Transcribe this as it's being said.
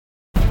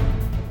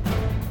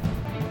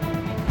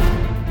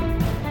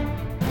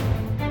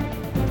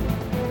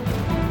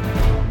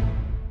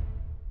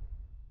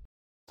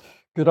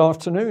Good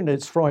afternoon.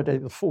 It's Friday,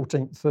 the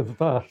 14th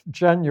of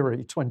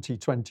January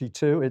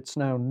 2022. It's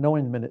now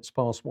 9 minutes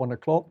past 1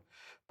 o'clock.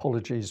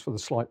 Apologies for the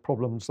slight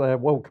problems there.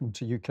 Welcome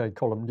to UK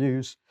Column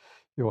News.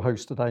 Your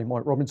host today,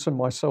 Mike Robinson,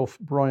 myself,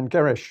 Brian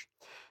Gerrish.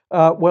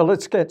 Well,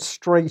 let's get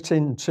straight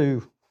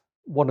into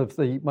one of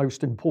the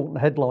most important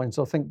headlines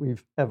I think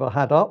we've ever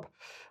had up.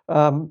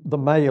 The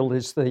Mail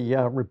is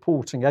the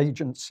reporting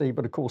agency,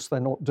 but of course they're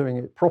not doing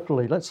it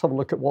properly. Let's have a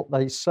look at what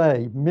they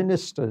say.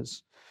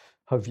 Ministers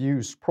have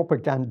used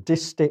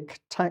propagandistic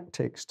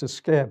tactics to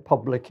scare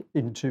public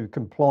into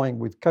complying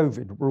with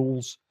COVID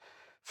rules,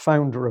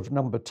 founder of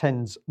Number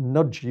 10's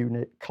Nudge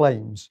Unit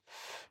claims.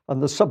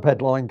 And the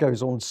subheadline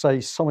goes on to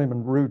say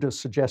Simon Ruder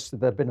suggested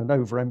there'd been an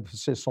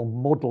overemphasis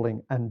on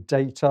modelling and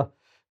data,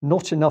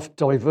 not enough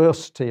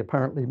diversity,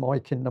 apparently,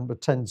 Mike, in Number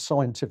 10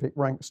 scientific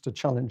ranks to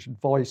challenge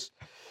advice.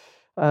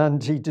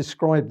 And he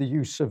described the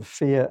use of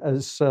fear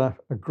as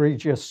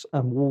egregious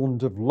and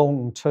warned of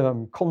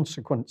long-term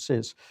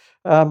consequences.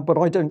 But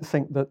I don't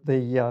think that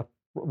the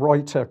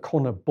writer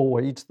Connor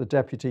Boyd, the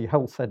deputy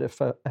health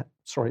editor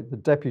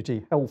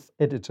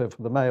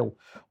for the Mail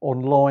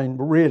Online,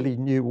 really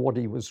knew what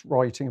he was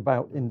writing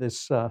about in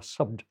this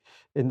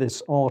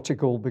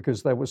article,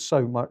 because there was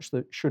so much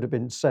that should have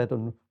been said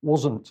and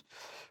wasn't.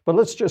 But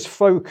let's just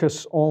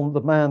focus on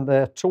the man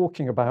they're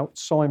talking about,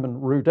 Simon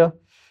Ruder.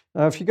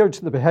 If you go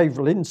to the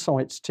Behavioural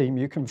Insights team,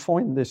 you can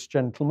find this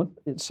gentleman.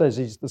 It says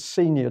he's the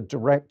Senior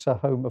Director,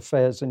 Home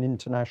Affairs and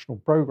International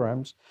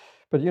Programmes.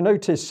 But you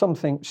notice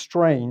something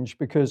strange,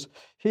 because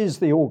here's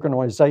the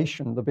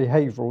organisation, the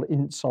Behavioural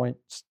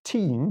Insights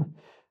team,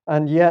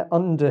 and yet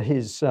under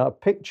his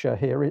picture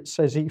here, it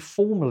says he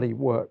formerly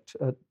worked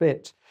at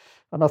BIT.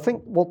 And I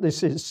think what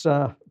this is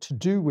to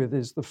do with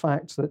is the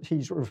fact that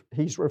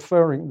he's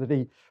referring that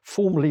he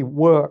formerly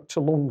worked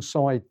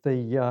alongside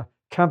the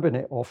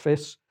Cabinet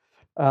Office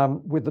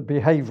with the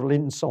Behavioural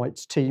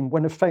Insights team,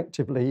 when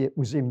effectively it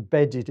was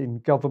embedded in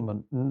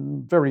government.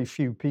 And very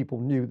few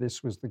people knew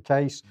this was the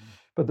case.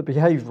 But the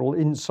Behavioural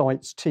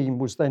Insights team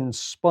was then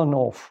spun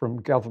off from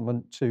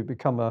government to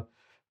become a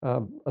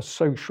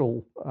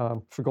social,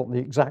 forgotten the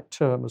exact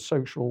term, a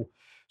social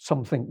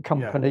something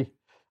company,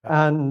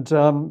 and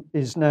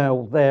is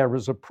now there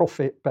as a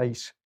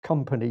profit-based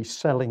company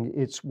selling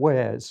its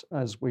wares,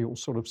 as we will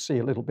sort of see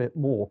a little bit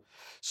more.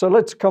 So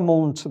let's come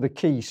on to the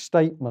key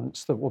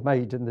statements that were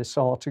made in this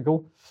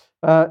article.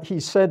 He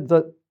said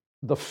that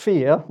the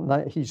fear,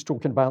 that he's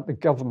talking about the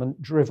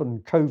government-driven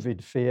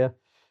COVID fear,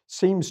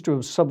 seems to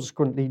have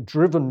subsequently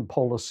driven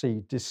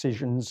policy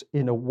decisions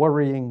in a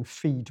worrying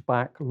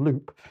feedback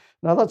loop.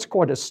 Now, that's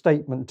quite a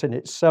statement in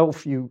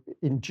itself. You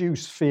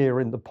induce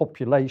fear in the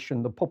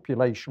population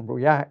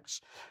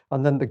reacts,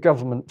 and then the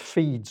government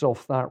feeds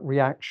off that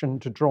reaction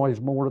to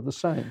drive more of the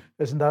same.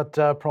 Isn't that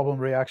problem,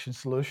 reaction,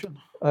 solution?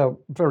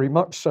 Very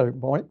much so,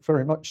 Mike,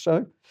 very much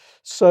so.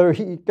 So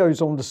he goes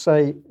on to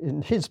say,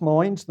 in his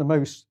mind, the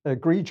most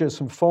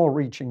egregious and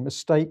far-reaching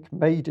mistake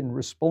made in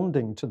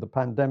responding to the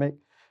pandemic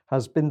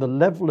has been the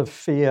level of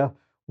fear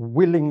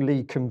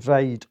willingly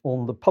conveyed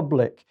on the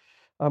public.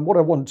 And what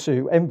I want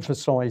to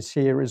emphasize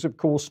here is, of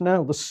course,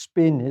 now the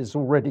spin is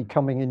already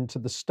coming into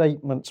the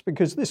statements,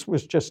 because this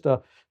was just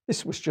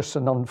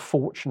an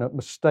unfortunate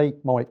mistake,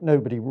 Mike.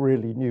 Nobody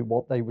really knew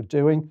what they were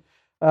doing.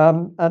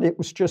 And it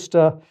was just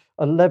a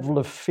level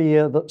of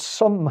fear that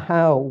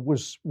somehow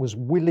was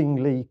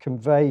willingly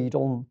conveyed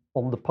on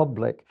the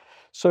public.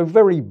 So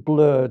very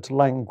blurred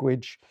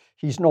language.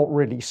 He's not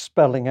really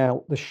spelling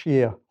out the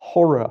sheer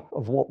horror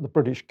of what the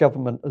British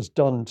government has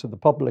done to the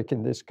public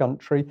in this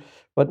country.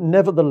 But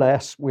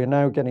nevertheless, we're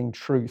now getting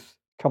truth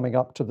coming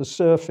up to the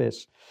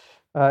surface.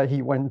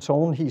 He went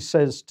on, he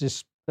says,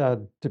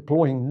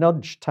 deploying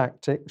nudge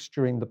tactics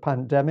during the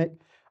pandemic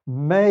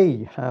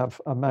may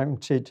have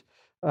amounted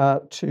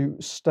to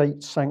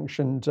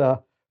state-sanctioned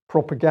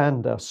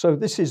propaganda. So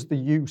this is the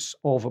use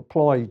of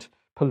applied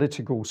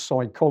political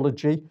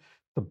psychology.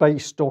 The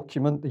base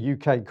document, the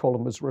UK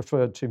column has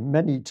referred to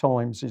many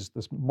times, is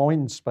this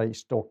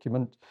Mindspace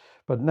document.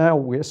 But now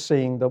we're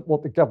seeing that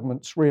what the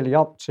government's really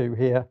up to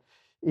here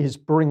is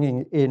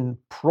bringing in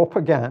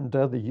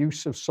propaganda, the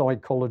use of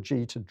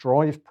psychology to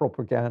drive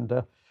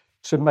propaganda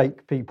to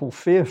make people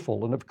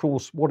fearful. And of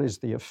course, what is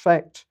the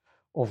effect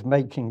of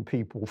making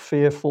people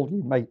fearful?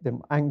 You make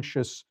them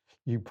anxious,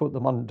 you put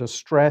them under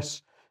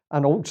stress,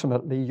 and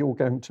ultimately you're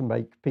going to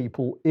make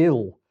people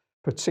ill,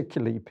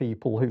 particularly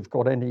people who've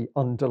got any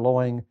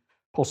underlying,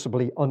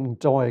 possibly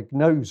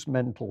undiagnosed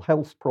mental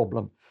health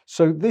problem.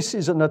 So this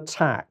is an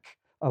attack,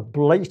 a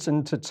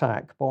blatant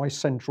attack by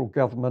central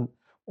government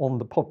on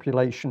the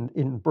population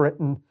in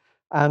Britain.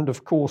 And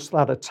of course,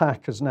 that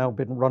attack has now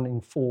been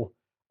running for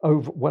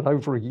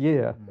over a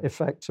year,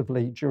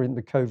 effectively, during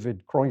the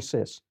COVID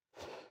crisis.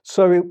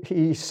 So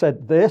he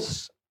said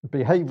this: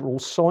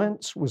 behavioural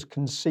science was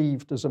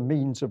conceived as a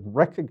means of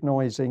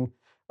recognising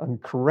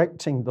and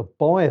correcting the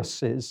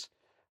biases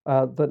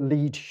that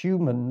lead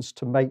humans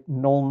to make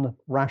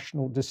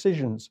non-rational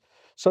decisions.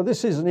 So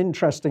this is an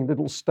interesting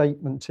little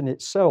statement in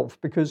itself,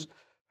 because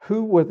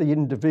who were the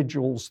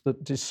individuals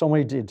that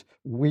decided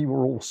we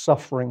were all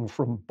suffering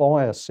from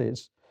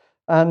biases,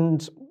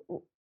 and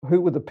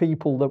who were the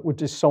people that were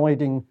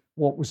deciding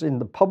what was in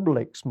the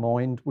public's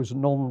mind was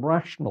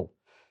non-rational.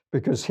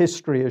 Because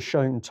history has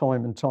shown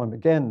time and time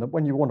again that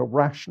when you want a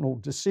rational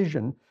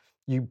decision,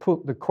 you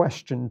put the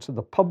question to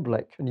the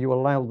public and you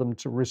allow them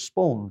to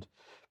respond.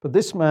 But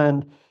this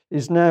man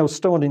is now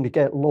starting to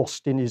get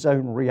lost in his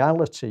own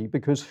reality,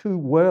 because who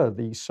were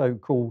these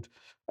so-called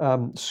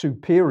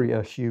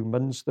superior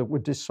humans that were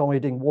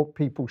deciding what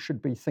people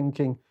should be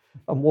thinking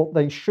and what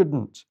they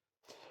shouldn't?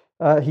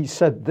 He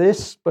said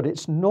this, but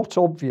it's not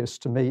obvious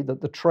to me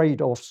that the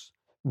trade-offs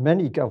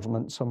many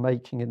governments are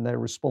making in their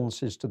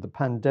responses to the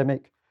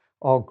pandemic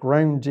are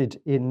grounded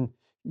in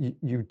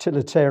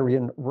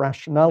utilitarian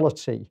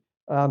rationality.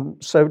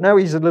 So now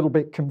he's a little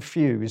bit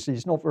confused.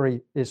 It's not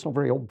very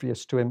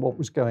obvious to him what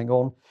was going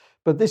on,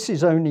 but this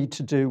is only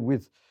to do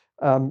with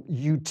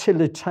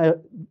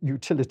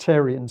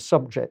utilitarian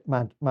subject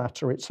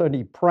matter. It's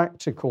only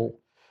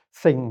practical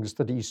things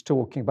that he's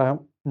talking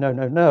about.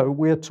 No,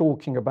 we're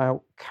talking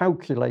about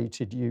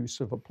calculated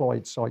use of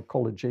applied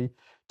psychology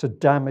to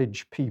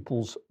damage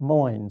people's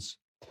minds.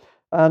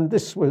 And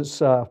this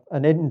was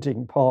an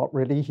ending part,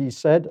 really. He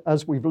said,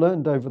 as we've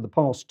learned over the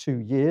past 2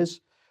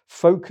 years,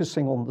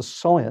 focusing on the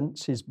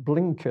science is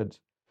blinkered,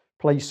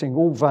 placing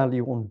all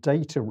value on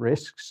data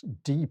risks,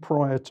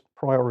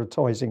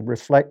 deprioritizing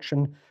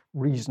reflection,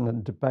 reason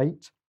and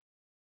debate,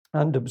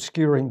 and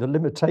obscuring the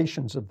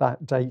limitations of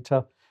that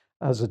data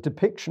as a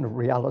depiction of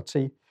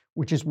reality,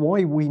 which is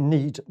why we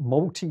need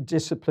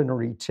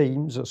multidisciplinary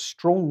teams, a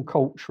strong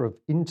culture of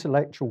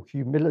intellectual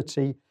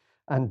humility,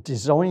 and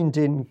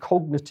designed-in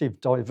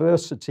cognitive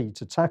diversity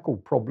to tackle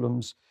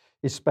problems,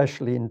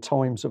 especially in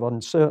times of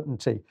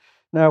uncertainty.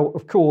 Now,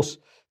 of course,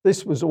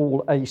 this was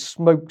all a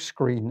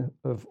smokescreen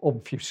of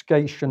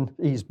obfuscation.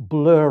 He's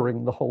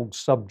blurring the whole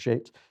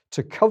subject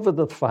to cover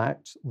the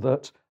fact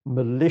that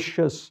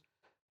malicious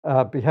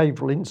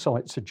behavioral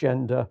insights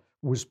agenda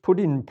was put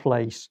in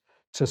place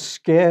to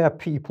scare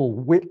people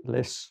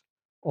witless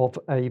of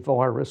a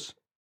virus,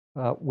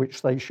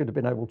 which they should have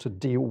been able to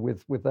deal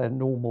with their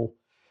normal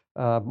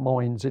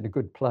minds in a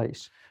good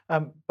place.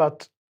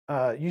 But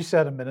you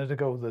said a minute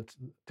ago that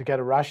to get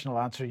a rational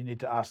answer, you need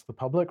to ask the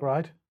public,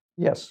 right?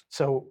 Yes.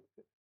 So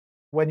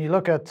when you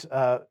look at,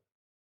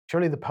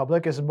 surely the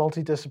public is a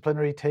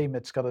multidisciplinary team.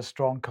 It's got a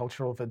strong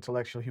culture of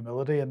intellectual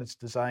humility, and it's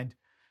designed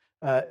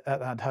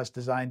and has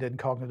designed in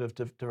cognitive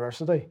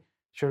diversity.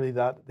 Surely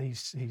that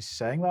he's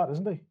saying that,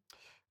 isn't he?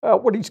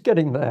 Well, he's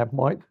getting there,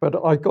 Mike. But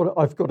I've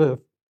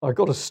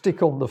got to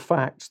stick on the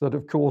fact that,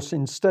 of course,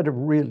 instead of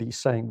really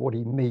saying what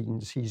he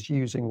means, he's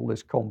using all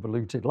this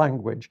convoluted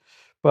language.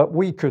 But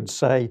we could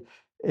say,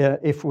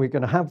 if we're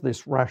going to have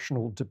this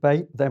rational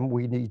debate, then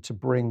we need to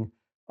bring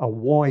a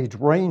wide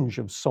range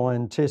of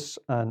scientists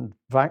and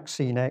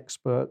vaccine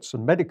experts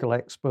and medical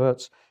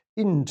experts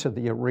into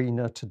the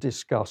arena to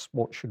discuss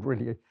what should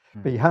really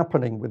be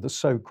happening with the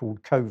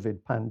so-called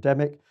COVID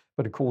pandemic.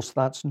 But of course,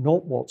 that's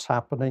not what's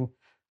happening.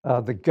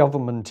 The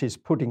government is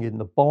putting in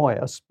the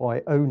bias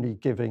by only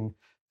giving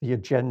the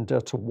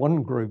agenda to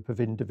one group of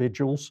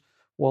individuals,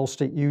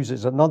 whilst it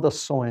uses another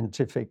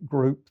scientific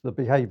group, the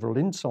Behavioral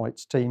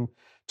Insights team,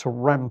 to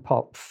ramp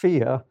up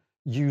fear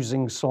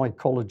using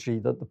psychology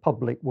that the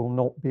public will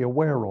not be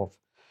aware of.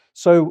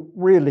 So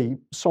really,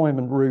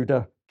 Simon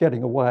Ruder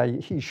getting away,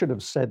 he should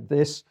have said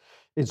this.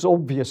 It's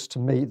obvious to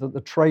me that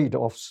the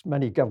trade-offs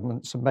many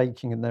governments are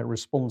making in their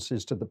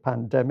responses to the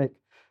pandemic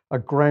are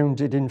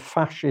grounded in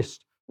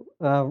fascist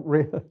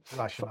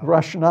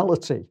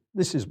rationality.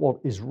 This is what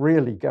is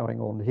really going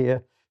on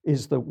here,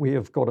 is that we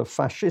have got a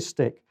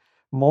fascistic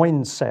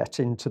mindset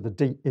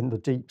in the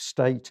deep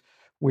state,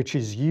 which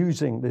is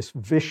using this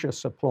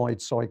vicious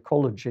applied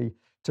psychology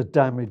to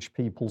damage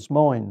people's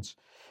minds.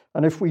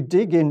 And if we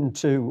dig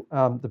into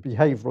the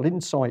Behavioral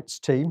Insights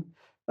team,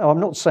 now I'm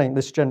not saying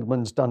this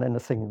gentleman's done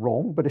anything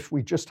wrong, but if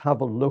we just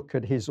have a look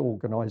at his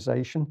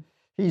organization,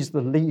 he's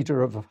the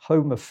leader of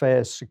Home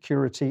Affairs,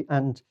 Security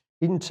and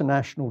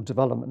International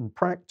Development and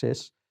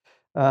Practice.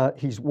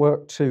 He's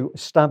worked to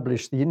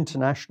establish the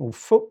international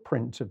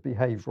footprint of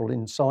Behavioral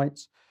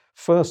Insights,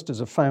 first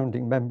as a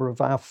founding member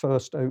of our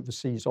first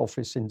overseas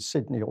office in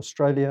Sydney,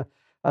 Australia,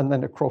 and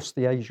then across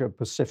the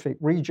Asia-Pacific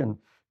region.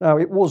 Now,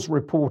 it was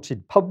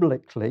reported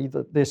publicly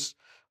that this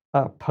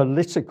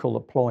political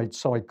applied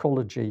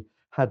psychology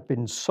had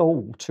been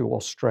sold to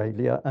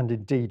Australia and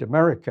indeed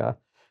America,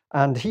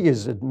 and he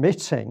is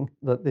admitting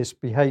that this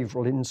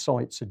Behavioral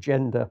Insights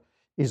agenda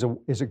is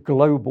a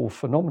global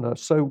phenomenon.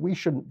 So we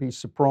shouldn't be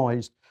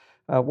surprised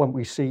when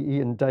we see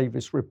Ian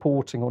Davis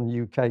reporting on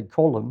UK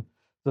Column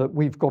that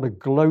we've got a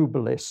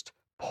globalist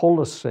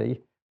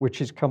policy which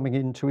is coming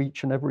into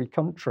each and every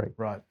country.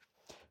 Right.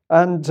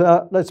 And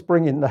let's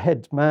bring in the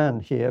head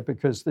man here,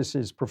 because this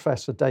is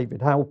Professor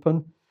David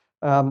Halpern.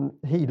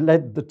 He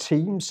led the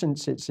team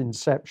since its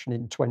inception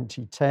in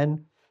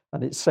 2010.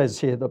 And it says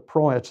here that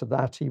prior to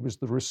that, he was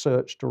the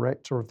research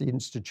director of the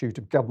Institute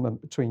of Government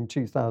between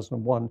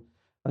 2001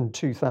 and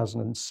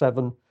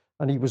 2007.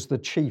 and he was the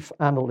chief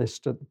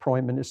analyst at the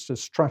Prime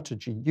Minister's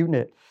Strategy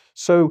Unit.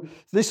 So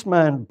this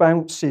man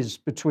bounces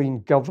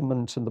between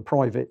government and the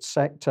private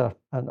sector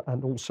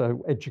and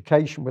also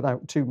education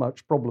without too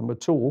much problem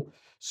at all.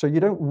 So you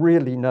don't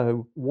really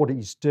know what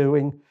he's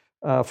doing,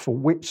 for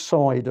which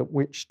side at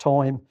which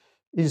time.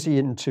 Is he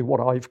into what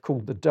I've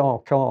called the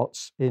dark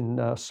arts in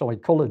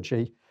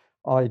psychology?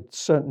 I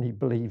certainly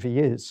believe he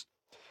is.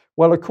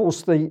 Well, of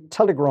course, the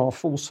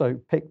Telegraph also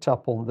picked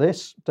up on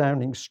this.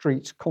 Downing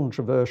Street's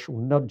controversial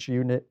nudge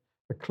unit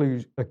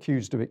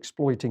accused of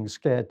exploiting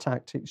scare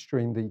tactics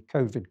during the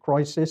COVID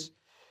crisis.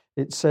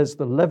 It says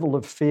the level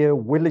of fear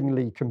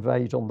willingly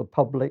conveyed on the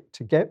public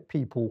to get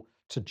people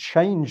to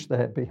change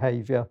their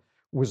behaviour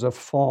was a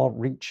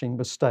far-reaching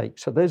mistake.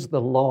 So there's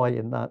the lie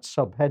in that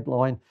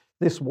sub-headline.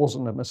 This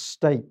wasn't a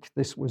mistake.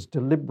 This was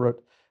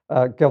deliberate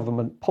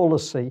government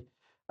policy.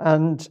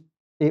 And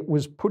it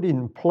was put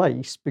in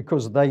place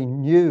because they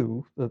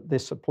knew that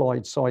this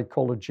applied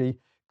psychology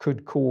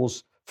could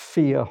cause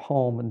fear,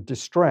 harm, and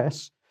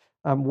distress.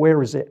 And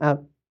where is it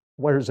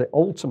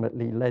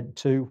ultimately led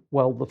to?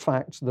 Well, the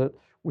fact that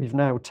we've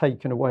now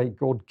taken away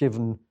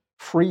God-given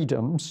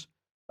freedoms,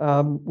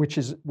 which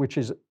is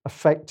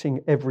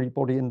affecting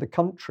everybody in the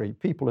country.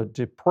 People are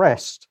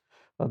depressed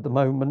at the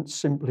moment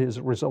simply as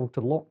a result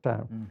of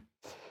lockdown.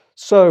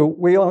 So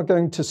we are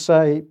going to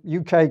say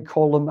UK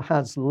Column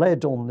has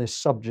led on this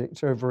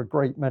subject over a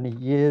great many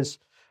years,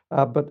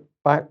 but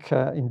back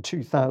in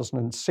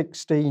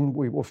 2016,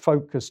 we were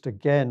focused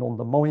again on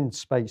the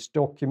Mindspace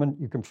document.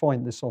 You can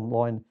find this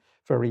online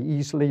very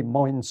easily,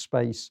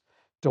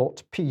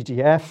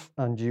 mindspace.pdf,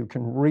 and you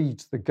can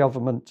read the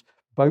government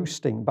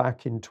boasting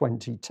back in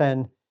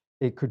 2010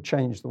 it could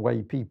change the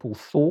way people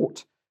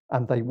thought,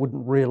 and they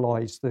wouldn't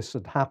realise this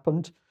had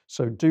happened.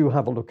 So do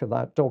have a look at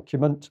that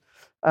document.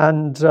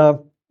 And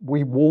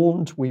we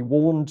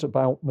warned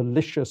about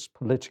malicious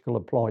political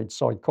applied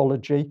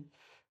psychology.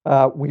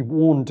 We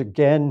warned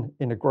again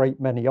in a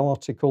great many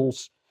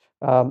articles.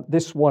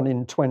 This one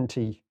in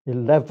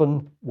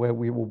 2011, where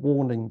we were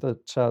warning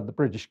that the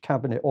British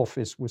Cabinet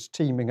Office was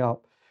teaming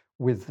up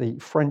with the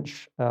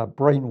French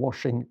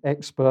brainwashing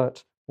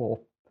expert,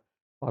 or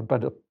I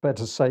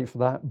better say for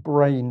that,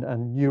 brain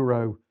and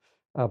neuro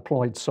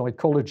applied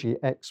psychology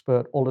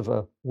expert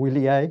Oliver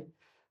Willier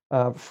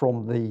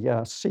from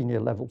the senior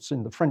levels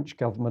in the French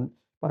government.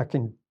 Back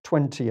in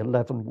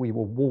 2011, we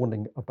were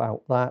warning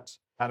about that.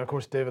 And of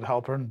course, David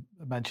Halpern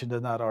mentioned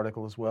in that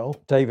article as well.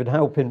 David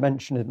Halpern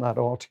mentioned in that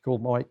article,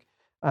 Mike.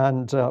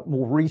 And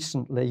more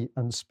recently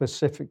and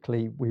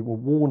specifically, we were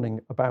warning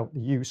about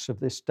the use of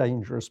this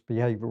dangerous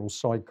behavioral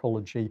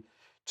psychology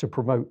to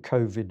promote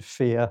COVID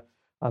fear.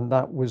 And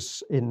that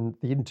was in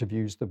the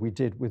interviews that we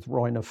did with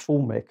Rainer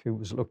Fulmick, who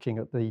was looking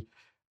at the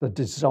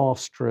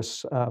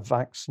disastrous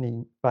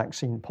vaccine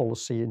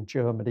policy in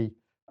Germany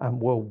and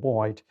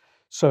worldwide.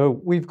 So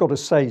we've got to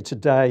say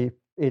today,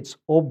 it's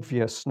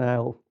obvious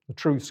now, the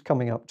truth's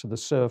coming up to the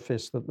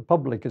surface, that the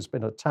public has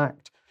been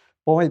attacked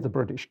by the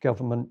British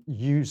government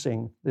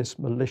using this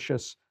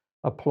malicious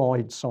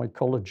applied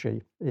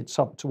psychology. It's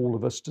up to all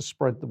of us to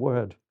spread the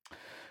word.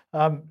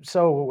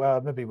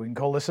 So maybe we can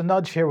call this a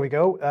nudge. Here we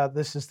go.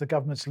 This is the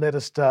government's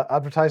latest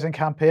advertising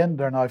campaign.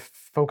 They're now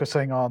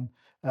focusing on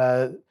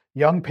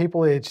young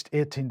people aged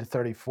 18 to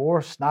 34.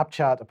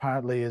 Snapchat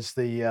apparently is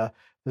the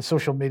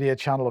social media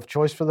channel of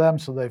choice for them.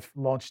 So they've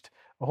launched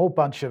a whole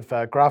bunch of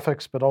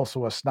graphics, but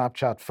also a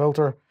Snapchat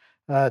filter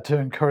to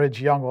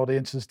encourage young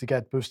audiences to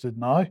get boosted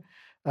now.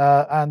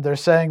 And they're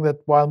saying that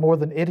while more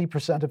than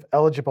 80% of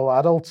eligible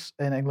adults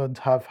in England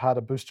have had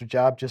a booster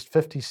jab, just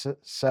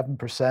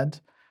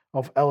 57%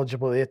 of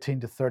eligible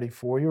 18 to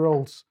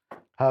 34-year-olds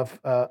have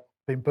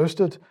been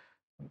boosted.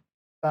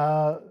 Is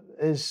a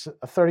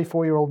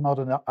 34-year-old not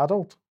an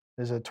adult?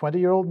 Is a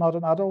 20-year-old not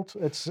an adult?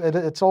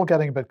 It's all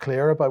getting a bit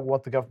clearer about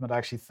what the government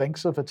actually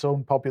thinks of its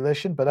own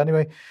population. But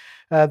anyway,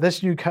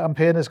 this new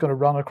campaign is going to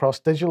run across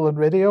digital and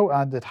radio,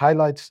 and it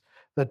highlights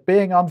that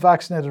being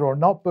unvaccinated or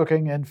not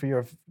booking in for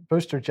your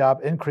booster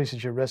jab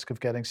increases your risk of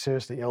getting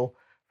seriously ill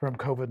from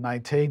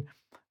COVID-19.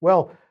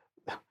 Well,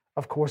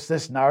 of course,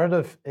 this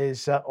narrative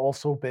is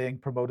also being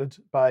promoted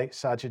by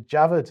Sajid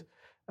Javid.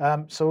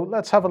 So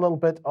let's have a little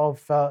bit of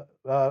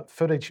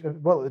footage.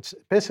 Well, it's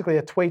basically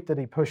a tweet that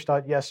he pushed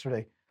out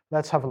yesterday.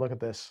 Let's have a look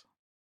at this.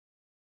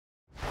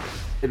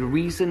 The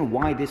reason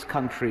why this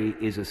country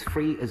is as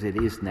free as it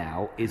is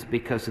now is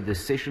because of the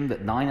decision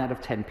that 9 out of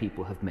 10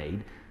 people have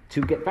made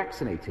to get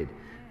vaccinated.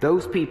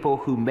 Those people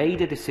who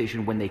made a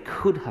decision when they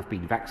could have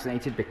been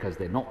vaccinated because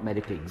they're not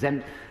medically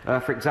exempt,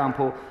 for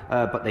example,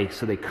 but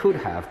they could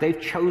have, they've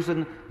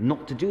chosen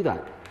not to do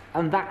that.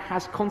 And that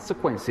has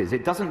consequences.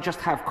 It doesn't just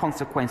have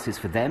consequences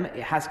for them,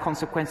 it has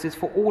consequences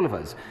for all of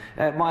us.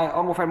 My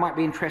honourable friend might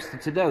be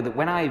interested to know that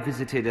when I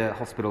visited a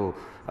hospital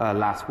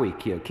last week,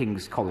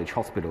 King's College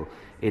Hospital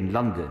in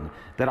London,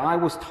 that I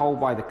was told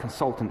by the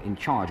consultant in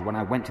charge when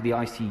I went to the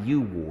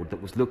ICU ward that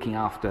was looking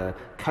after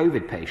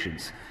COVID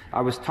patients,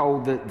 I was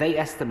told that they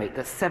estimate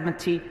that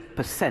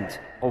 70%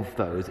 of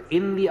those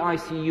in the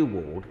ICU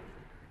ward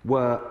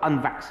were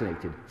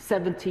unvaccinated.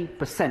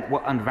 70%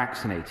 were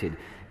unvaccinated.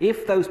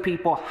 If those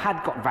people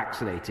had got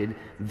vaccinated,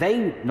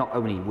 they not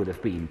only would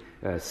have been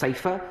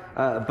safer,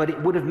 but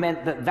it would have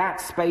meant that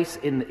that space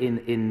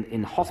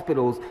in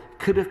hospitals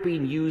could have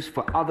been used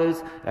for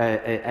others.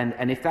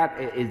 And if that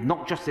is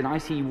not just in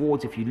ICU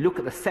wards, if you look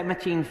at the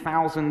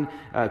 17,000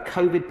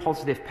 COVID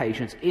positive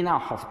patients in our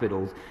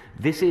hospitals,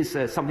 this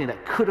is something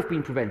that could have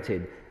been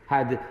prevented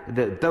had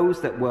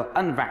those that were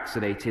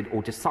unvaccinated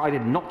or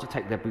decided not to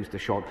take their booster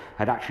shot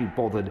had actually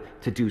bothered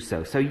to do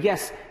so. So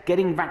yes,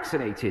 getting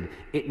vaccinated,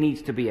 it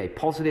needs to be a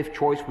positive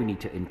choice. We need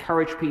to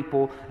encourage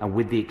people, and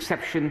with the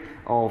exception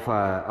of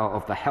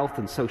the health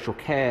and social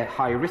care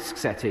high-risk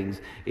settings,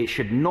 it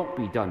should not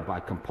be done by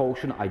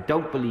compulsion. I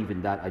don't believe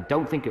in that. I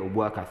don't think it will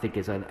work. I think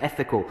it's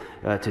unethical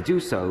to do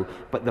so.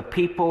 But the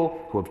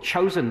people who have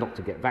chosen not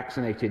to get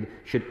vaccinated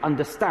should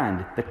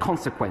understand the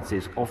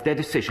consequences of their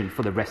decision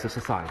for the rest of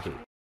society.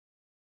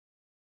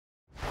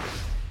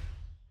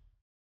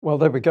 Well,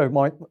 there we go,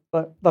 Mike.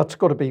 That's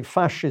got to be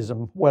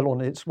fascism well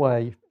on its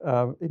way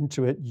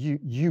into it.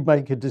 You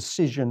make a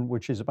decision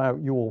which is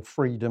about your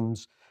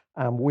freedoms,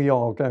 and we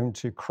are going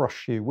to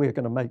crush you. We're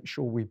going to make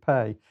sure we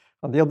pay.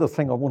 And the other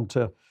thing I want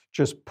to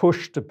just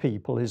push to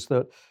people is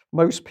that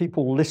most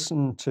people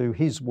listen to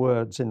his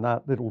words in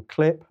that little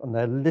clip, and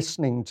they're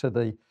listening to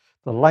the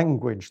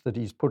language that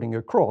he's putting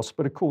across.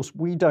 But of course,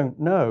 we don't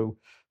know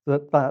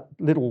that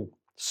little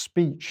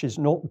speech is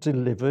not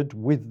delivered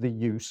with the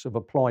use of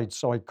applied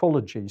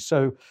psychology.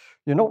 So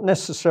you're not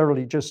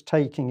necessarily just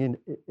taking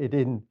it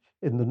in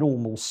the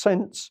normal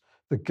sense.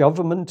 The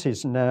government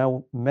is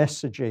now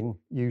messaging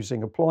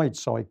using applied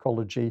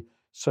psychology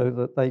so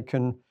that they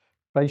can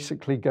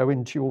basically go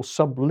into your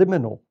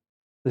subliminal.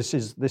 This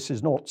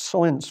is not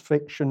science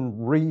fiction.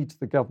 Read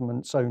the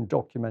government's own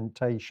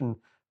documentation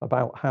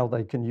about how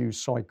they can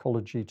use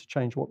psychology to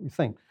change what we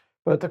think.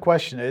 But the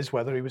question is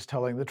whether he was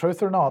telling the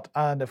truth or not.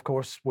 And of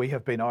course, we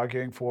have been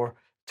arguing for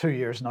 2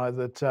 years now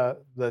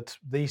that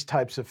these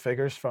types of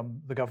figures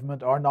from the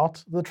government are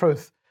not the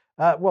truth.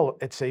 Well,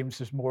 it seems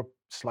there's more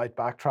slight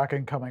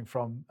backtracking coming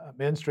from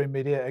mainstream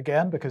media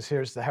again, because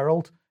here's the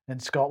Herald in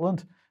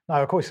Scotland.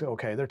 Now, of course,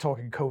 okay, they're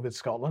talking COVID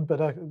Scotland,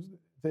 but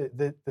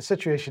the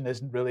situation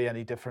isn't really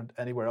any different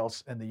anywhere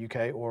else in the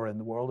UK or in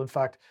the world, in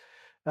fact.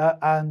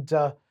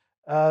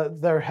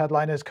 Their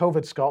headline is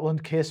COVID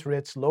Scotland case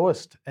rates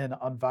lowest in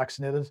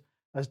unvaccinated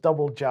as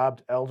double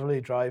jabbed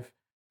elderly drive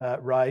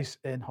rise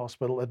in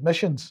hospital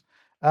admissions.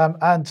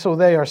 And so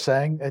they are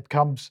saying it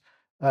comes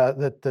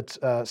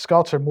that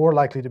Scots are more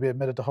likely to be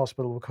admitted to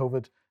hospital with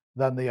COVID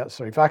than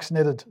the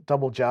vaccinated,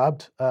 double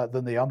jabbed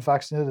than the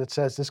unvaccinated. It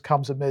says this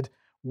comes amid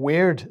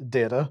weird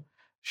data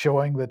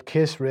showing that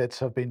case rates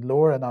have been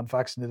lower in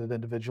unvaccinated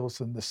individuals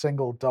than the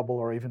single, double,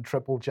 or even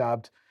triple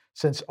jabbed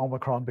since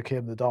Omicron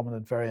became the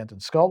dominant variant in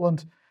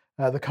Scotland.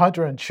 The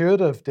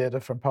counterintuitive data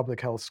from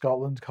Public Health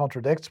Scotland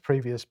contradicts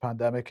previous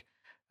pandemic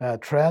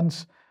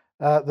trends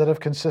that have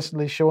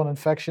consistently shown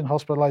infection,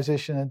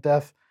 hospitalisation, and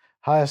death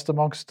highest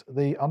amongst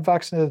the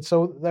unvaccinated.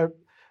 So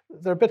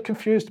they're a bit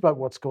confused about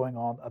what's going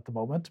on at the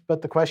moment.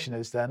 But the question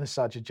is then, is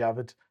Sajid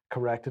Javid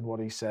correct in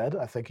what he said?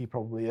 I think he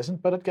probably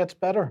isn't, but it gets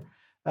better.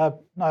 Now,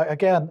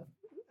 again,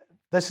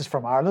 this is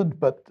from Ireland,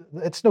 but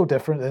it's no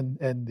different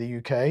in the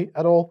UK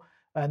at all.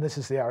 And this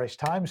is the Irish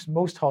Times.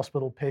 Most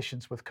hospital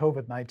patients with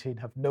COVID-19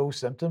 have no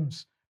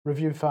symptoms,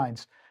 review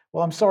finds.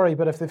 Well, I'm sorry,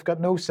 but if they've got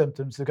no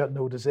symptoms, they've got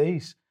no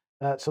disease.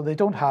 So they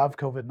don't have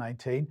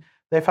COVID-19.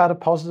 They've had a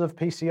positive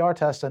PCR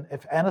test. And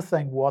if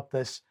anything, what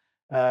this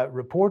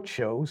report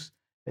shows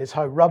is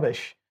how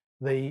rubbish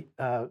the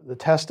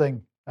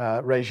testing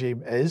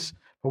regime is.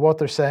 But what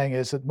they're saying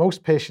is that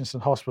most patients in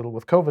hospital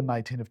with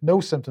COVID-19 have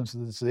no symptoms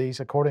of the disease,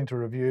 according to a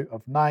review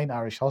of 9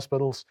 Irish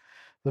hospitals.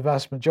 The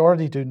vast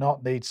majority do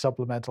not need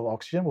supplemental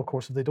oxygen. Well, of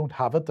course, if they don't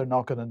have it, they're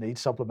not going to need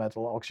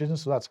supplemental oxygen,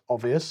 so that's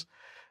obvious.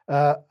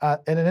 In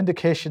an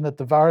indication that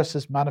the virus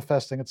is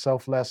manifesting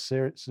itself less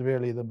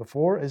severely than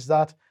before. Is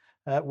that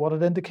what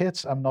it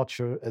indicates? I'm not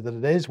sure that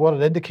it is. What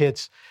it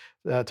indicates,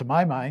 to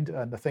my mind,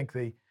 and I think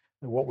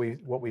what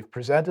we've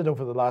presented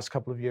over the last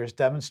couple of years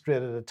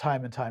demonstrated it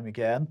time and time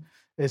again,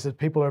 is that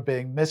people are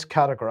being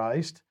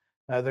miscategorized.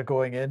 They're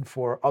going in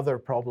for other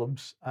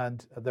problems,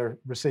 and they're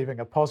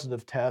receiving a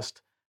positive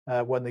test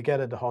when they get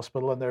into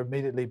hospital, and they're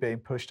immediately being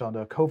pushed onto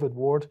a COVID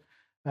ward.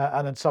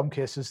 And in some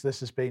cases, this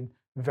has been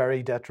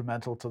very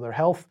detrimental to their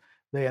health.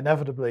 They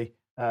inevitably,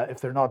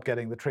 if they're not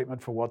getting the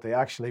treatment for what they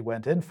actually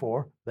went in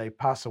for, they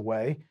pass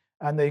away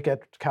and they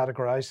get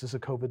categorized as a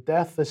COVID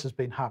death. This has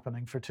been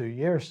happening for 2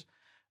 years.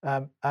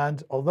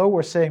 And although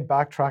we're seeing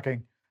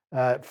backtracking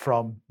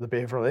from the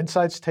Behavioural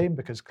Insights team,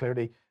 because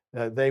clearly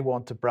they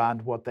want to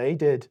brand what they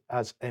did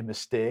as a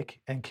mistake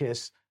in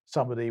case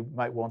somebody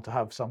might want to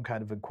have some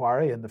kind of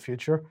inquiry in the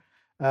future.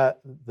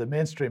 The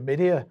mainstream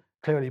media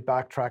clearly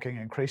backtracking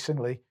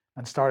increasingly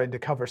and starting to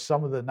cover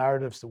some of the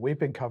narratives that we've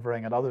been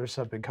covering and others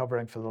have been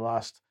covering for the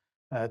last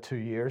 2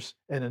 years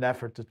in an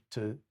effort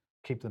to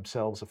keep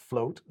themselves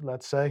afloat,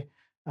 let's say.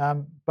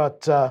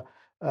 But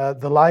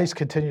the lies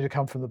continue to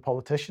come from the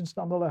politicians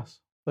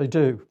nonetheless. They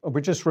do. And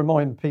we just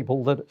remind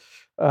people that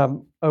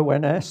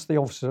ONS, the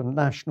Office of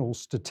National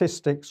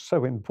Statistics,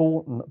 so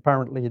important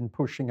apparently in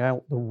pushing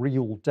out the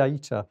real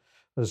data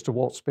as to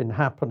what's been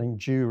happening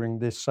during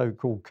this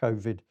so-called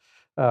COVID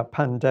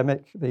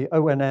pandemic. The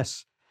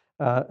ONS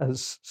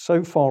has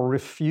so far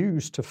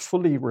refused to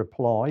fully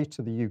reply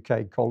to the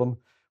UK column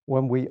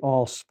when we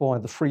asked via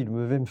the Freedom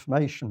of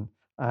Information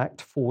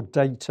Act for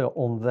data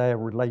on their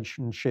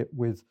relationship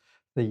with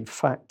the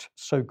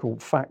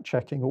so-called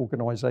fact-checking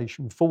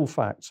organisation Full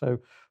Fact. So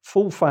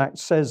Full Fact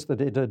says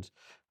that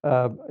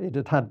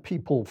it had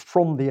people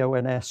from the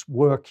ONS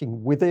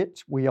working with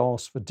it. We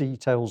asked for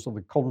details of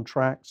the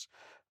contracts,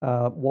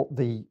 what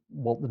the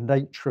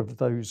nature of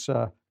those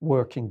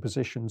working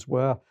positions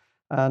were,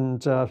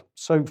 and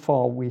so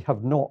far we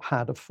have not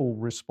had a full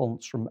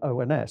response from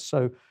ONS.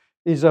 So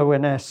is the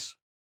Office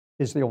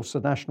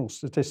of National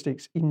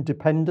Statistics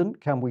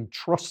independent? Can we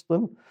trust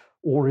them?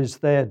 Or is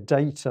their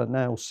data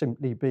now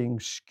simply being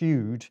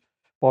skewed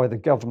by the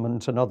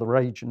government and other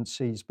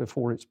agencies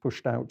before it's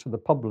pushed out to the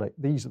public?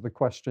 These are the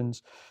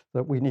questions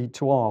that we need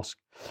to ask.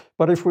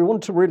 But if we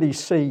want to really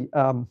see,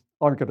 I'm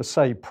going to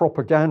say,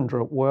 propaganda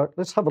at work,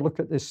 let's have a look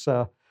at this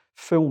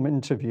film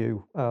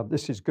interview.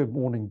 This is Good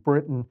Morning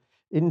Britain,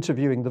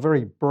 interviewing the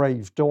very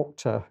brave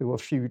doctor who a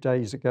few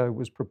days ago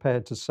was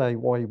prepared to say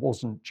why he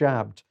wasn't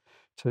jabbed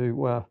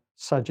to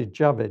Sajid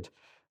Javid.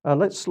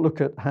 Let's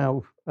look at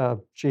how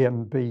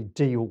GMB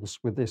deals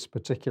with this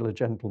particular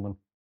gentleman.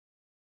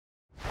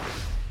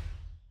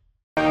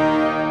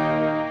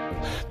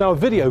 Now, a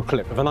video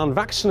clip of an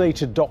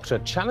unvaccinated doctor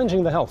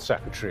challenging the health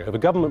secretary over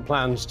government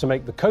plans to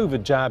make the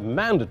COVID jab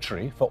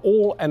mandatory for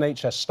all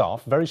NHS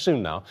staff very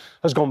soon now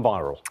has gone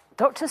viral.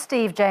 Dr.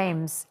 Steve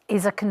James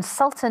is a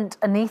consultant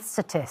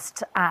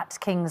anaesthetist at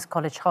King's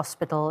College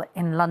Hospital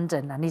in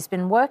London, and he's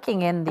been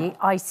working in the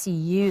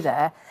ICU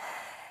there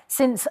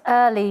since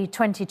early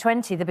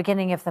 2020, the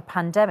beginning of the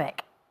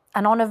pandemic.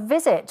 And on a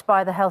visit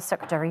by the Health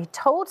Secretary, he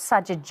told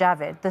Sajid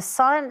Javid the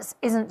science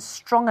isn't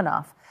strong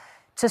enough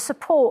to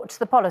support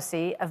the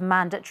policy of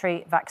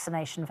mandatory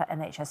vaccination for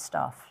NHS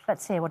staff.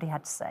 Let's hear what he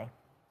had to say.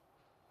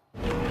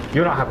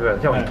 You're not happy with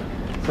it, tell me.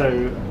 So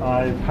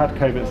I've had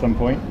COVID at some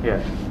point.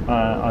 Yeah.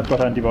 I've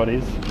got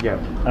antibodies. Yeah.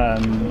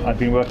 I've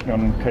been working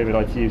on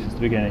COVID ITU since the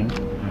beginning.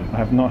 I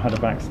have not had a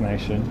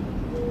vaccination.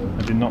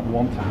 I do not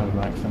want to have a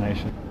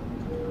vaccination.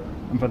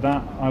 And for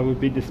that, I would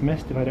be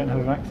dismissed if I don't have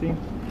a vaccine.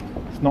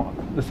 It's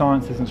not, the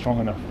science isn't strong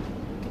enough.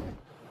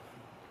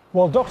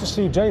 Well, Dr.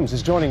 Steve James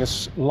is joining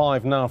us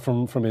live now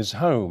from his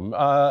home.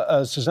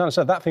 As Susanna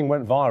said, that thing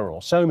went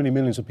viral. So many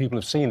millions of people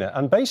have seen it.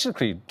 And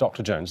basically,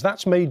 Dr. Jones,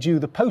 that's made you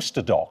the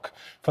poster doc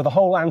for the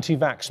whole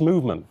anti-vax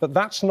movement. But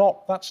that's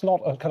not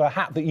a kind of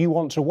hat that you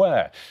want to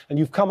wear. And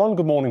you've come on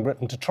Good Morning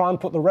Britain to try and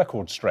put the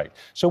record straight.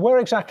 So where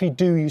exactly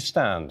do you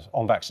stand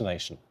on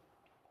vaccination?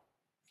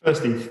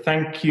 Firstly,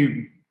 thank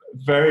you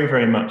very,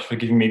 very much for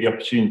giving me the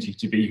opportunity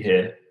to be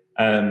here.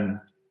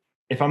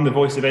 If I'm the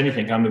voice of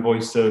anything, I'm the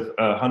voice of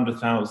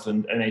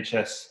 100,000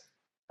 NHS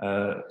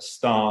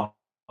staff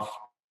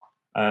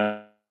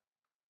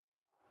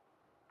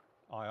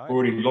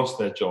already lost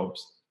their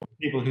jobs,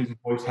 people whose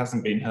voice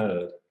hasn't been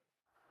heard.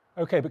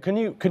 OK, but can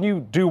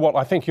you do what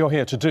I think you're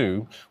here to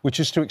do, which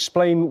is to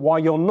explain why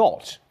you're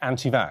not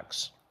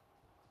anti-vax?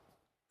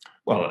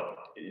 Well,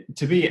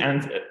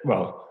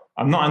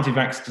 I'm not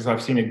anti-vax because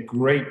I've seen a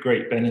great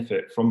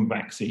benefit from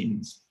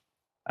vaccines.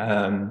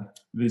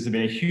 There's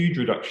been a huge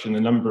reduction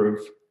in the number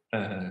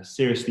of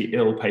seriously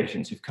ill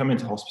patients who've come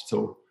into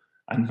hospital,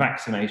 and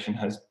vaccination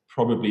has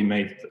probably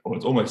made, or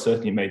it's almost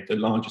certainly made, the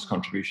largest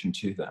contribution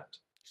to that.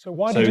 So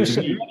why did you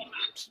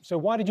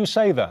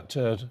say that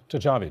to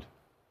Javid?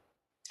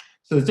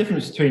 So the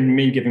difference between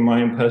me giving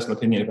my own personal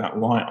opinion about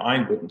why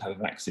I wouldn't have a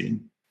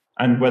vaccine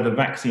and whether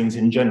vaccines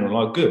in general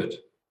are good.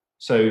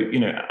 So,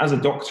 as a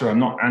doctor, I'm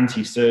not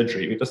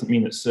anti-surgery. It doesn't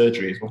mean that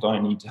surgery is what I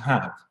need to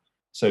have.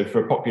 So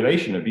for a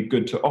population, it'd be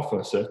good to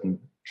offer certain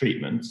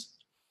treatments.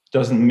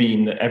 Doesn't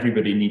mean that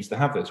everybody needs to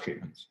have those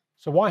treatments.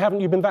 So why haven't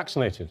you been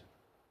vaccinated?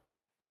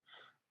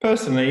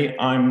 Personally,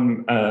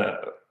 I'm a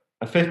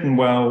fit and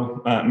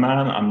well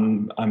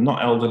man. I'm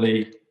not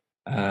elderly.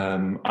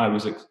 I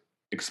was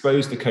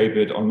exposed to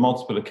COVID on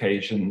multiple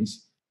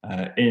occasions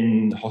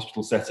in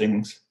hospital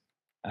settings.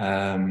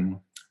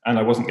 And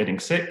I wasn't getting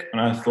sick.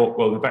 And I thought,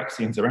 well, the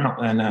vaccines are out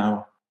there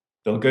now.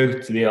 They'll go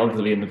to the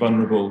elderly and the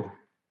vulnerable.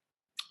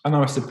 And I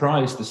was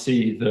surprised to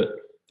see that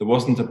there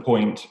wasn't a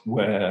point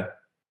where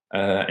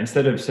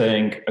instead of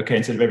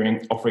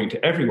offering it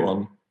to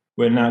everyone,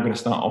 we're now going to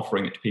start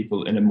offering it to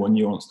people in a more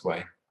nuanced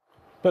way.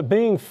 But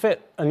being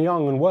fit and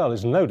young and well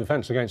is no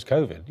defence against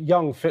COVID.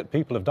 Young, fit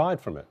people have died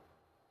from it.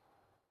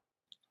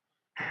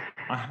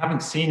 I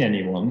haven't seen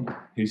anyone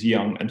who's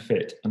young and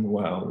fit and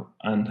well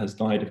and has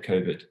died of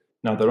COVID.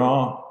 Now, there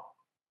are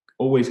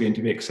always going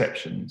to be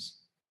exceptions,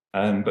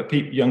 but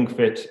young,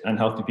 fit and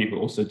healthy people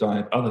also die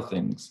of other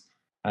things.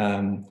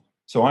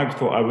 So I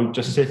thought I would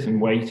just sit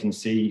and wait.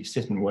 Yesterday,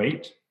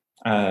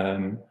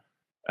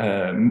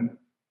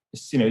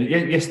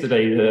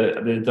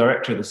 the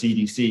director of the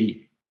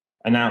CDC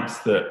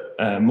announced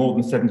that more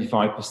than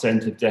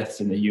 75% of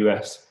deaths in the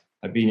US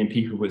have been in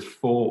people with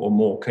 4 or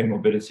more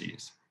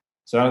comorbidities.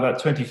 So out of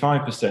that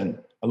 25%,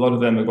 a lot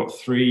of them have got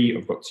 3,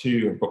 have got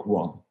 2, have got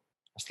 1.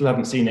 I still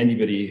haven't seen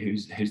anybody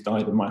who's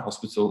died in my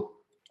hospital,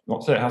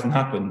 not to say it hasn't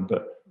happened,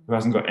 but who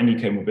hasn't got any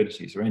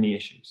comorbidities or any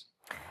issues.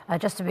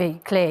 Just to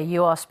be clear,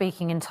 you are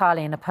speaking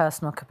entirely in a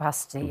personal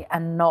capacity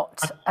and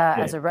not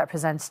as a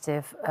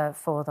representative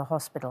for the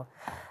hospital.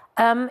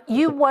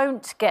 You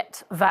won't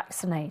get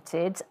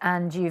vaccinated,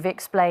 and you've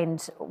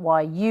explained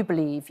why you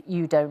believe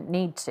you don't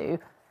need to.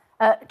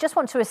 Just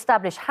want to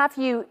establish,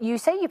 you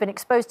say you've been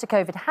exposed to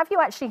COVID. Have you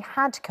actually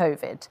had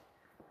COVID?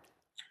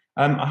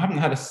 I haven't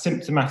had a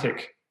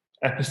symptomatic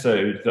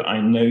episode that I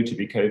know to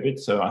be COVID.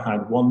 So I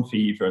had 1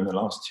 fever in the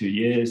last 2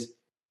 years.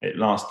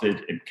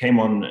 It came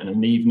on in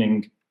an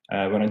evening.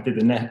 When I did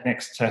the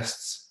next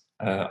tests,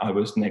 I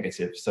was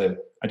negative. So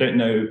I don't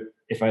know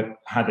if I've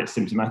had it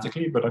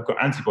symptomatically, but I've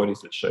got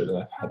antibodies that show that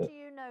I've had it. How do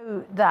you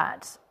know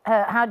that?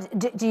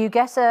 Do you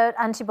get an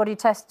antibody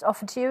test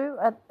offered to you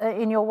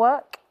in your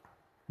work?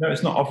 No,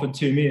 it's not offered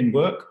to me in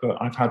work,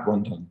 but I've had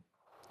one done.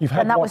 You've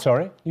had what,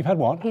 sorry? You've had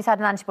what? He's had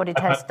an antibody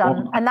test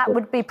done, and that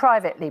would be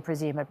privately,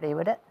 presumably,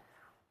 would it?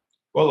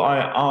 Well, I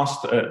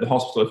asked the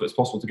hospital if it's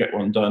possible to get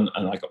one done,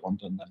 and I got one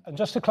done then. And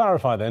just to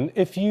clarify then,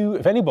 if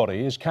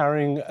anybody is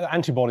carrying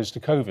antibodies to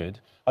COVID,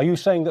 are you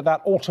saying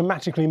that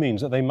automatically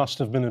means that they must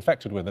have been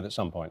infected with it at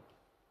some point?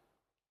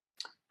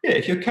 Yeah,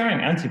 if you're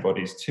carrying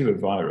antibodies to a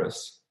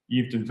virus,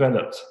 you've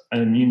developed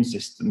an immune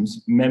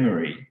system's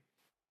memory,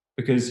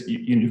 because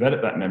you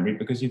develop that memory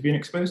because you've been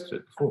exposed to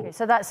it before. Okay,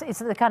 so it's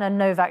the kind of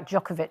Novak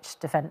Djokovic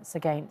defence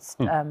against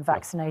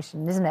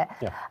vaccination, isn't it?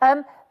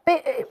 Yeah.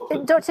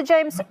 Dr.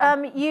 James,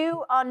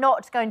 you are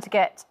not going to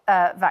get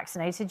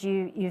vaccinated.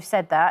 You've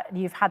said that.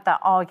 You've had that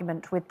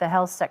argument with the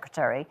Health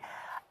Secretary.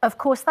 Of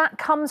course, that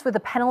comes with a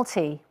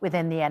penalty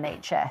within the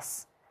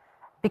NHS,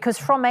 because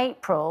from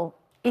April,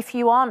 if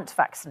you aren't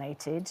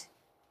vaccinated,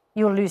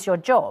 you'll lose your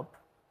job.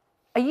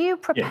 Are you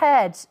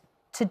prepared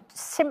to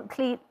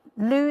simply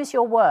lose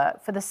your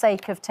work for the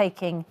sake of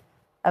taking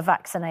a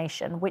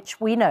vaccination, which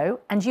we know,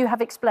 and you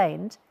have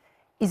explained,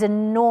 is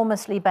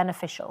enormously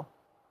beneficial?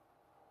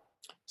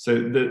 So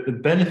the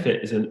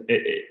benefit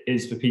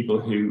is for people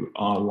who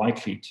are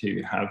likely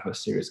to have a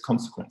serious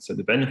consequence. So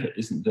the benefit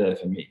isn't there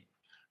for me.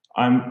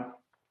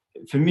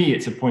 For me,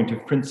 it's a point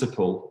of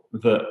principle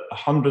that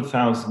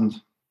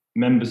 100,000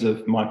 members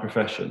of my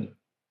profession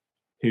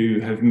who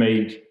have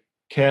made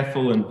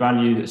careful and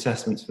valued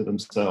assessments for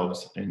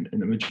themselves in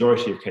the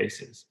majority of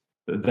cases,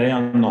 that they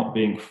are not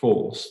being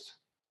forced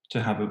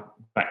to have a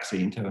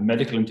vaccine, to have a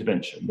medical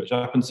intervention, which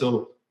up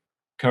until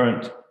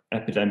current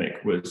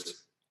epidemic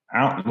was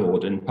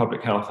outlawed in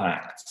public health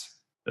acts,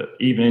 that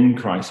even in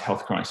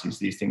health crises,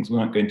 these things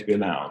weren't going to be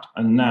allowed.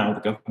 And now the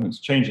government's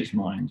changed its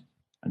mind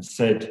and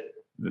said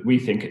that we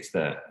think it's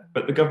there.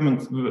 But the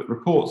government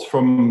reports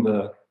from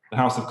the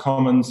House of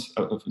Commons,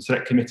 from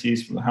select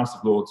committees, from the House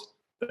of Lords,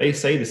 they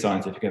say the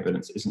scientific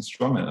evidence isn't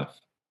strong enough.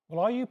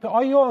 Well,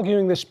 are you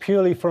arguing this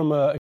purely from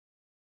a...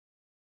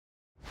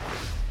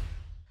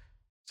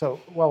 So,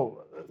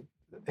 well,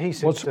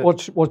 what's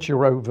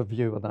your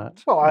overview of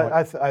that? Well,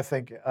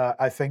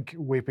 I think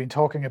we've been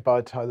talking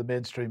about how the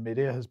mainstream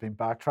media has been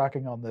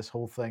backtracking on this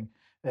whole thing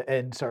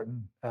in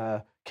certain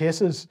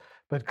cases,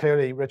 but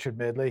clearly Richard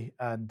Madeley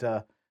and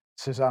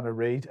Susanna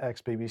Reid,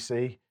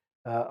 ex-BBC,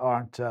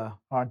 aren't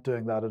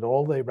doing that at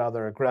all. They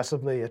rather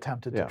aggressively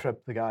attempted to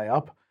trip the guy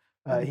up.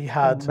 He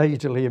had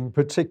Madeley in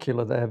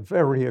particular. They're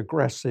very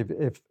aggressive.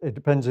 If it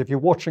depends, if you're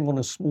watching on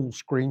a small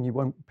screen, you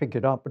won't pick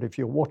it up. But if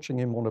you're watching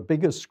him on a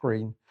bigger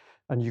screen,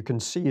 and you can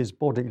see his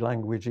body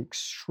language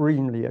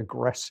extremely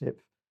aggressive,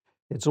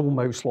 it's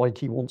almost like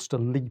he wants to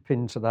leap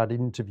into that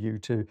interview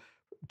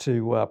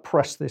to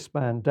press this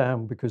man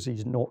down because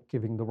he's not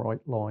giving the right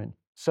line.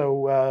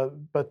 So,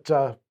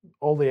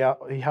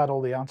 he had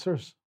all the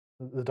answers.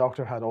 The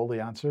doctor had all the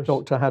answers.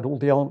 Doctor had all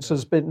the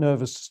answers. Bit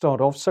nervous to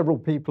start off. Several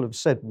people have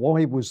said,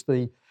 why was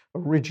the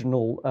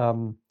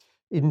original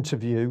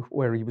interview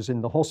where he was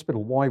in the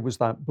hospital, why was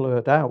that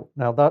blurred out?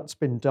 Now, that's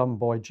been done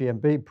by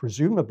GMB,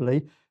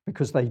 presumably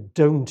because they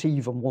don't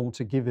even want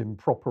to give him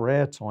proper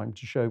airtime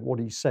to show what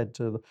he said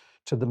to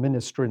the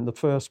minister in the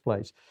first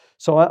place.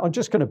 So I'm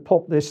just going to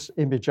pop this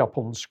image up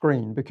on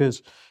screen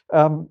because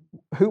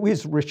who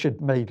is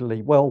Richard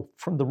Madeley? Well,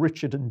 from the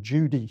Richard and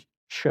Judy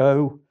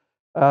show,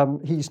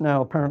 he's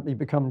now apparently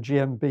become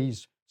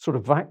GMB's sort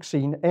of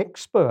vaccine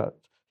expert.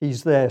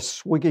 He's there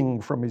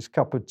swigging from his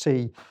cup of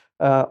tea,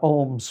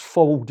 arms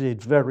folded,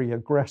 very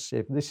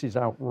aggressive. This is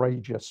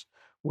outrageous,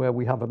 where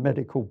we have a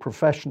medical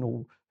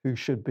professional who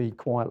should be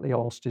quietly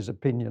asked his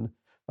opinion,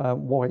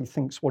 why he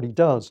thinks what he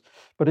does.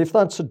 But if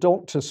that's a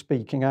doctor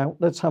speaking out,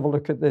 let's have a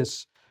look at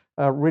this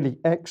really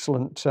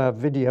excellent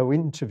video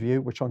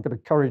interview, which I'm going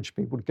to encourage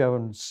people to go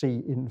and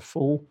see in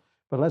full.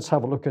 But let's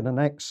have a look at an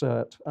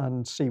excerpt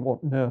and see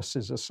what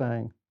nurses are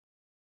saying.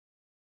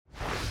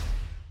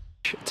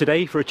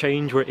 Today, for a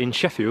change, we're in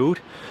Sheffield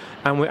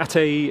and we're at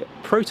a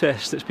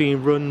protest that's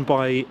being run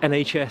by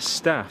NHS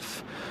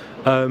staff.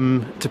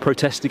 to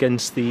protest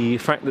against the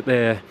fact that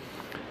they're,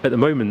 at the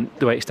moment,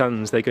 the way it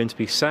stands, they're going to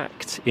be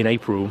sacked in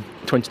April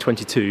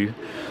 2022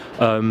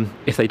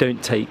 if they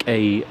don't take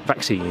a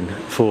vaccine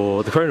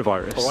for the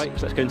coronavirus. All right,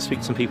 so let's go and speak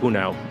to some people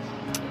now.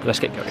 Let's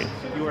get going.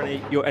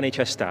 You're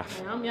NHS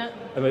staff. I am, yeah.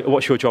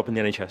 What's your job in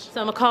the NHS?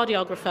 So I'm a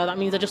cardiographer. That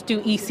means I just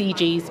do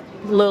ECGs,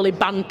 lowly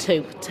band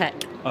 2 tech.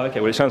 Oh,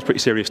 okay, well it sounds pretty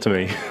serious to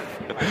me.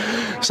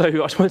 So I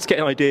just wanted to get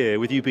an idea,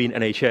 with you being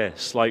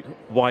NHS, like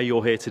why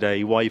you're here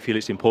today, why you feel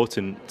it's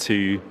important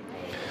to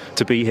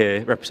be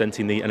here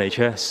representing the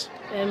NHS.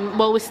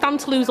 Well, we stand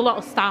to lose a lot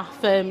of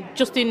staff.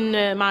 Just in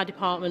my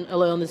department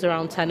alone, there's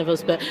around 10 of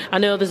us, but I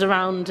know there's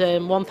around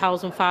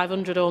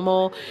 1,500 or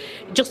more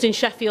just in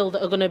Sheffield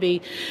that are going to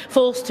be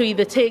forced to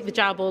either take the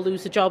jab or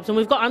lose the jobs. And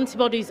we've got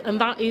antibodies, and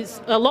that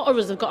is, a lot of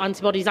us have got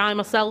antibodies. I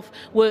myself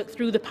worked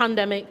through the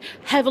pandemic,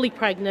 heavily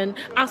pregnant,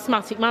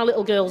 asthmatic. My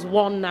little girl's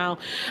 1 now,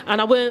 and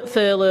I weren't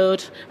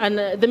furloughed. And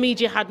the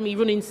media had me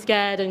running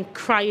scared and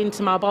crying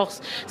to my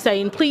boss,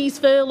 saying, please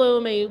furlough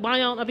me. Why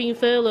aren't I being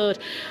furloughed?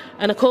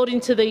 And according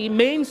to the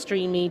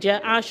mainstream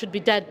media, I should be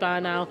dead by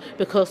now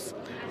because,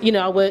 you know,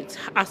 I worked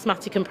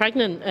asthmatic and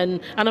pregnant, and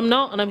I'm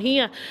not, and I'm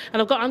here,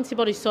 and I've got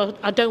antibodies, so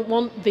I don't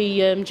want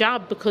the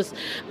jab because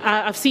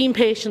I've seen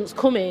patients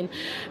come in,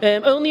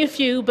 only a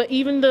few, but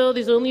even though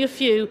there's only a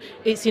few,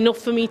 it's enough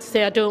for me to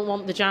say I don't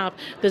want the jab.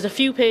 There's a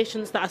few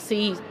patients that I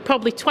see,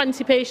 probably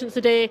 20 patients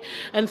a day,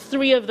 and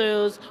 3 of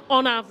those,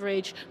 on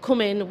average,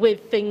 come in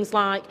with things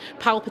like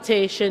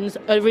palpitations,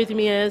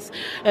 arrhythmias.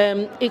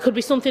 It could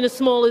be something as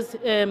small as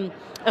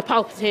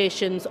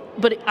palpitations,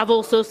 but I've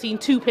also seen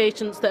 2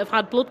 patients that have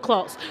had blood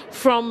clots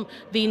from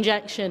the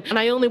injection, and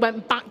I only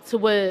went back to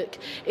work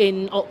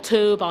in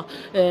October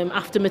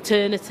after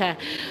maternity.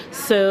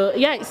 So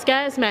yeah, it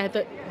scares me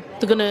that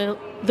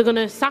they're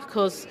gonna sack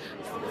us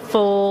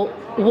for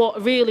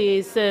what really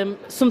is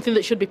something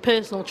that should be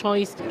personal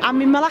choice.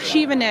 I'm in my last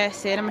year of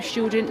nursing, I'm a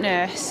student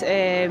nurse,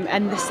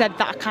 and they said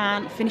that I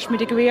can't finish my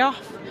degree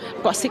off.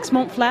 I've got 6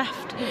 months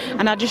left,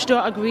 and I just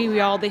don't agree with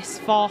all this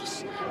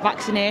forced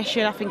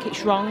vaccination. I think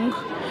it's wrong,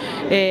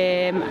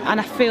 and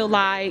I feel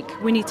like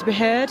we need to be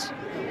heard.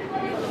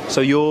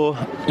 So you're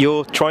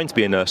trying to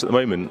be a nurse at the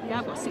moment? Yeah,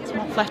 I've got 6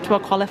 months left to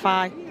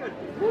qualify.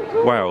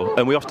 Wow,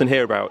 and we often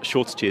hear about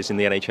shortages in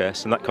the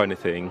NHS and that kind of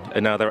thing,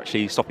 and now they're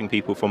actually stopping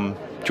people from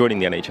joining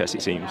the NHS,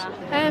 it seems.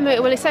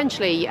 Well,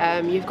 essentially,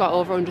 you've got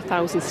over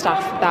 100,000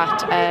 staff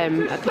that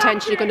are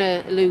potentially going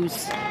to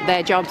lose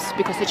their jobs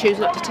because they choose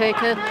not to take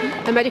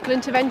a medical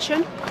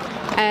intervention.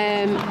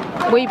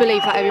 We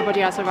believe that everybody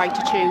has a right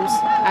to choose.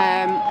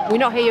 We're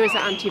not here as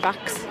an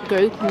anti-vax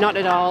group, not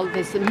at all.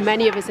 There's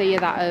many of us here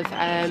that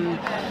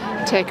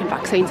have taken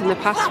vaccines in the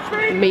past,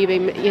 me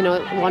being,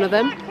 one of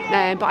them.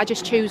 But I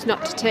just choose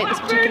not to take this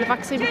particular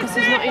vaccine because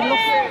there's not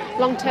enough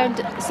long-term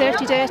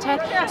safety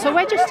data. So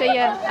we're just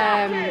here,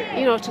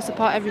 to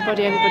support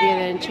everybody in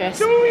the NHS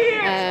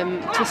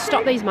to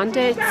stop these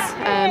mandates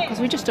because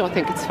we just don't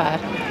think it's fair.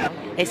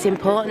 It's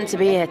important to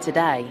be here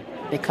today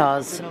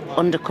because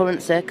under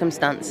current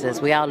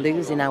circumstances we are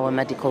losing our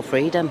medical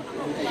freedom,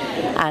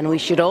 and we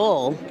should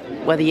all,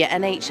 whether you're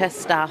NHS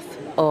staff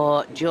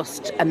or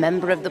just a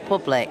member of the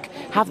public,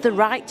 have the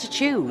right to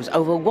choose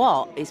over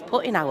what is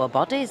put in our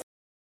bodies.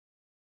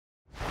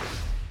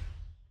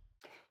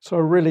 So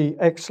a really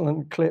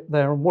excellent clip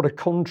there, and what a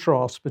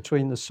contrast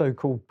between the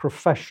so-called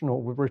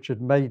professional with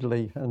Richard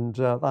Madeley and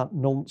that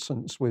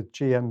nonsense with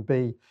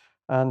GMB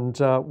and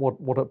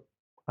what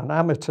an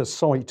amateur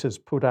site has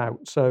put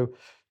out. So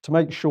to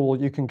make sure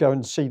you can go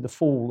and see the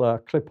full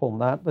clip on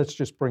that, let's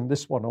just bring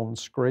this one on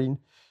screen.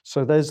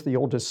 So there's the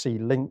Odyssey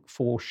link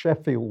for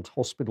Sheffield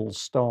Hospital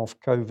staff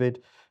COVID.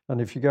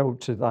 And if you go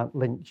to that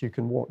link, you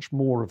can watch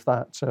more of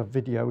that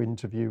video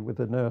interview with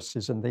the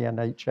nurses and the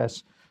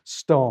NHS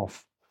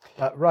staff.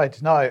 Right.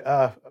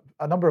 Now,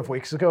 a number of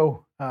weeks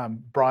ago,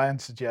 Brian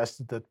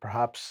suggested that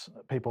perhaps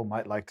people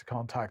might like to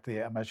contact the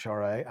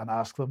MHRA and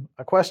ask them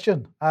a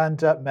question.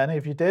 And many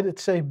of you did, it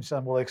seems,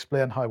 and we'll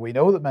explain how we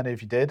know that many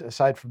of you did,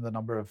 aside from the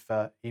number of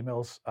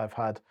emails I've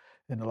had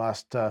in the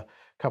last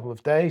couple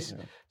of days.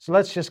 Yeah. So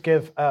let's just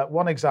give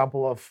one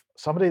example of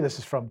somebody. This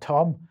is from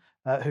Tom,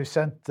 who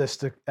sent this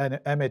to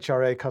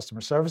MHRA Customer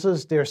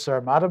Services. Dear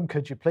Sir, Madam,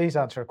 could you please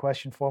answer a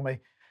question for me?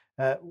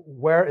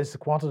 Where is the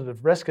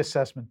quantitative risk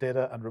assessment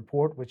data and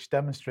report which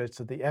demonstrates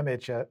that the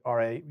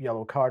MHRA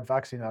yellow card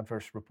vaccine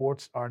adverse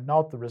reports are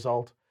not the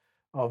result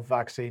of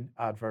vaccine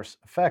adverse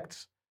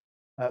effects?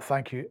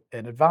 Thank you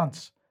in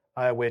advance.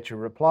 I await your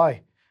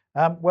reply.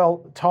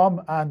 Well,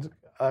 Tom and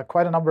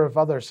quite a number of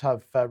others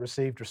have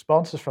received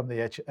responses from the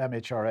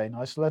MHRA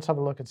now, so let's have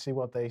a look and see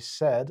what they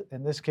said.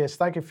 In this case,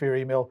 thank you for your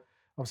email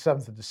of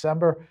 7th of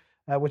December,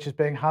 which is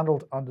being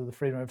handled under the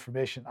Freedom of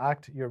Information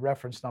Act. Your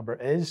reference number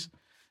is...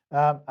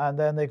 and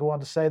then they go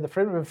on to say the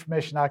Freedom of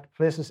Information Act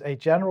places a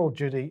general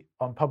duty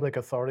on public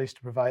authorities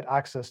to provide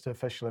access to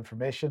official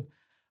information.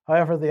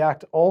 However, the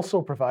Act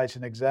also provides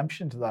an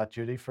exemption to that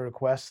duty for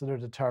requests that are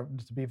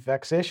determined to be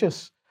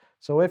vexatious.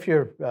 So if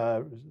you're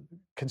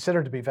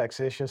considered to be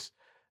vexatious,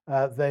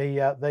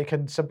 they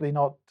can simply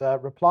not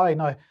reply.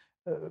 Now,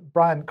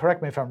 Brian,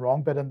 correct me if I'm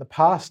wrong, but in the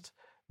past,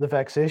 the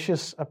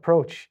vexatious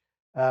approach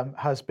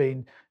has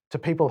been to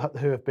people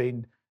who have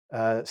been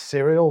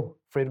serial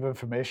freedom of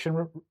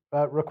information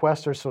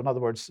requesters. So in other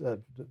words,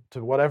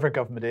 to whatever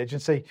government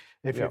agency,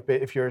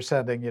 if you're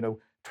sending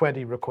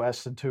 20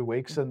 requests in 2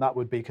 weeks, then that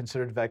would be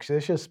considered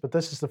vexatious. But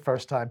this is the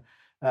first time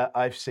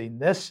I've seen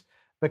this,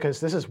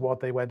 because this is what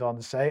they went on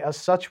to say. As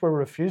such, we're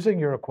refusing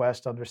your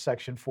request under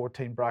Section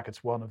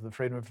 14(1) of the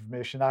Freedom of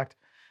Information Act,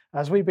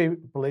 as we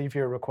believe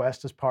your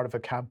request is part of a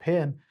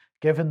campaign,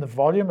 given the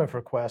volume of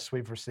requests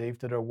we've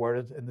received that are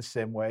worded in the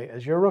same way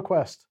as your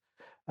request.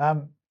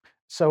 They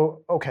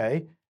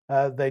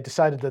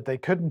decided that they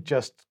couldn't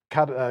just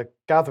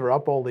gather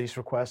up all these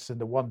requests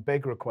into one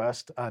big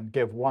request and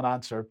give one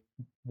answer.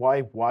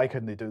 Why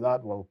couldn't they do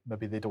that? Well,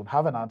 maybe they don't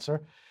have an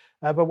answer.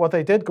 But what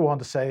they did go on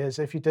to say is,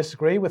 if you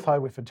disagree with how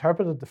we've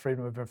interpreted the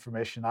Freedom of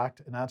Information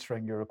Act in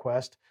answering your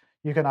request,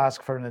 you can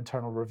ask for an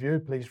internal review.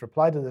 Please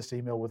reply to this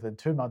email within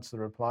 2 months of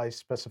the reply,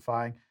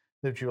 specifying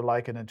that you would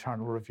like an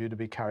internal review to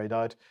be carried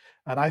out.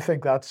 And I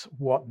think that's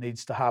what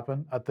needs to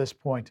happen at this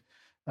point.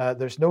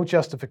 There's no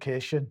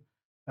justification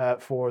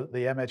for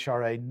the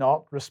MHRA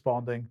not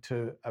responding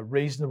to a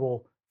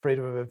reasonable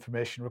Freedom of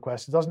Information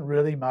request. It doesn't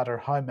really matter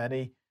how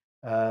many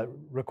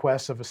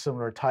requests of a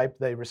similar type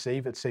they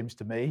receive, it seems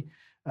to me.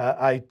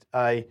 I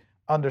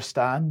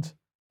understand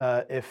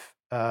if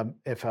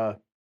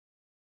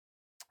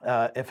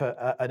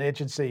an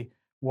agency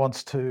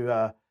wants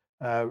to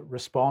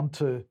respond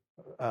to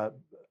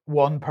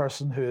one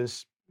person who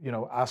is,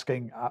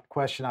 asking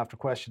question after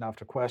question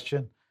after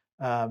question,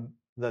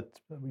 that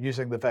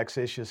using the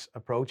vexatious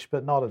approach,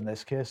 but not in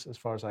this case. As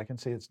far as I can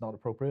see, it's not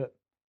appropriate.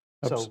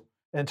 So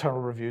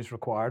internal reviews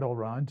required all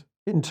round.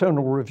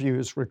 Internal review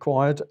is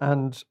required,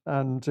 and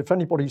if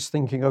anybody's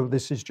thinking, oh,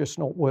 this is just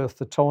not worth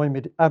the time,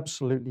 it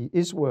absolutely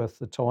is worth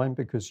the time,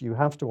 because you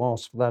have to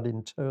ask for that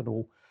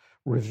internal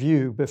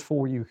review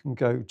before you can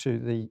go to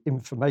the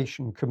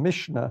Information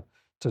Commissioner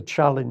to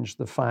challenge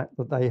the fact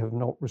that they have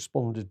not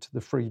responded to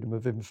the freedom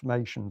of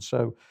information.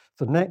 So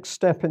the next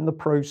step in the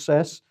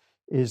process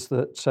is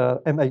that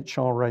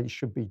MHRA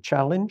should be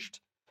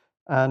challenged,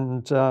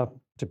 and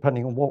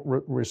depending on what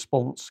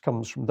response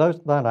comes from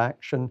that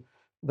action,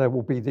 there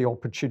will be the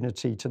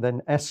opportunity to then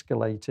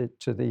escalate it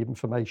to the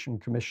Information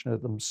Commissioner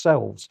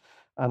themselves.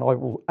 And I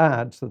will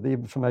add that the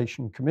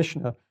Information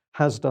Commissioner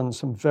has done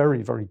some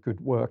very, very good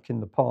work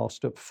in the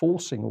past at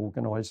forcing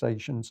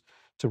organisations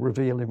to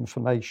reveal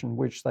information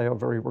which they are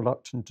very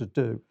reluctant to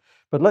do.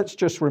 But let's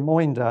just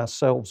remind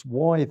ourselves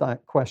why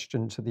that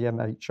question to the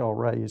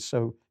MHRA is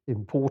so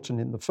important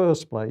in the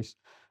first place.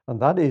 And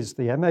that is,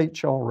 the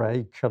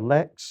MHRA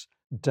collects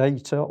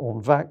data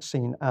on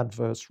vaccine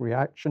adverse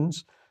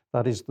reactions.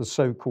 That is the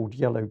so-called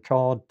yellow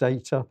card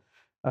data.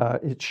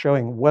 It's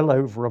showing well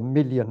over 1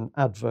 million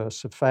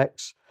adverse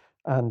effects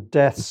and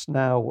deaths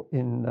now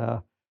in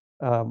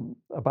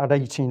about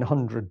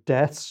 1,800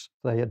 deaths.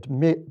 They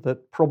admit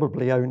that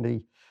probably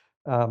only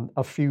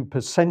a few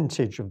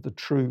percentage of the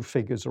true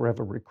figures are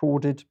ever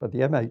recorded, but the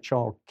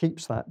MHR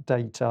keeps that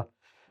data.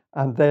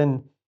 And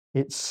then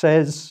it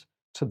says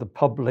to the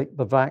public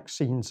the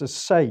vaccines are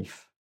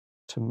safe.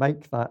 To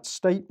make that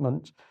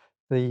statement,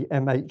 the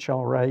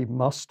MHRA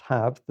must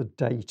have the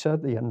data,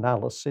 the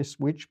analysis,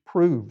 which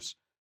proves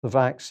the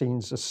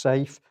vaccines are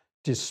safe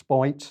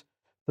despite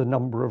the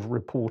number of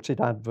reported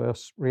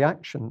adverse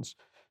reactions.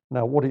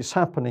 Now, what is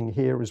happening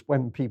here is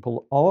when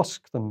people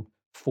ask them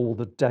for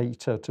the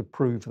data to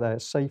prove their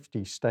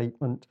safety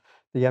statement,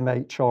 the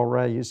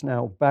MHRA is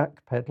now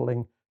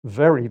backpedaling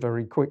very,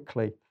 very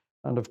quickly.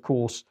 And of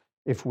course,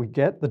 if we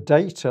get the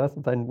data,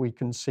 then we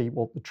can see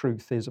what the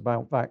truth is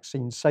about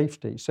vaccine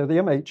safety. So the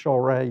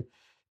MHRA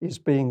is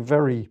being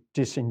very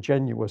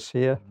disingenuous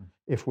here,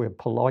 if we're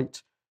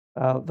polite.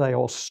 They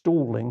are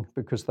stalling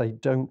because they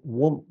don't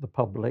want the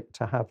public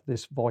to have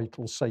this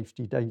vital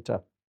safety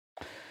data.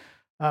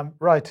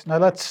 Right, now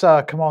let's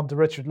come on to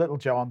Richard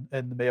Littlejohn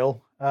in the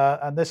Mail.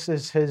 And this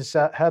is his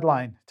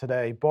headline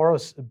today.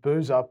 Boris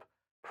Booze Up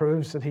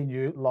proves that he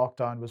knew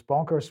lockdown was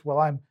bonkers. Well,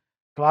 I'm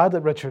glad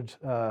that Richard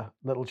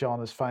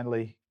Littlejohn is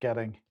finally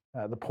getting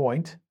the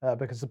point,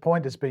 because the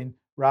point has been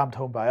rammed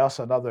home by us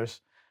and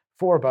others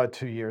for about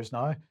 2 years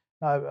now.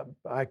 Now,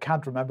 I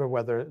can't remember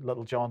whether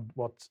Littlejohn,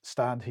 what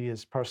stand he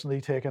has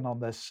personally taken on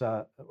this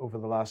over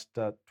the last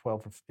 12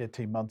 or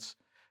 18 months.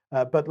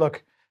 But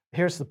look,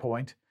 here's the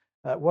point.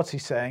 What's he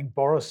saying?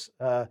 Boris's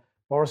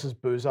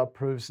booze up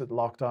proves that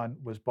lockdown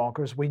was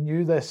bonkers. We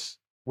knew this.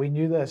 We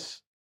knew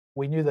this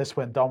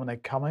when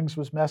Dominic Cummings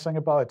was messing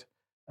about.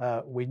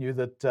 We knew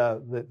that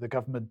the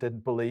government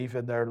didn't believe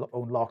in their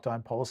own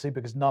lockdown policy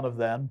because none of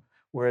them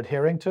were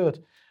adhering to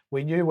it.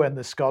 We knew when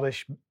the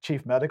Scottish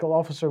chief medical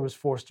officer was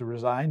forced to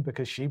resign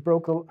because she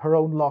broke her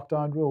own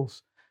lockdown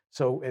rules.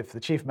 So if the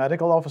chief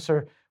medical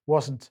officer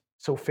wasn't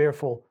so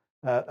fearful,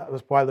 it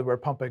was while they were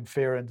pumping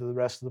fear into the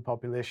rest of the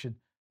population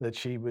that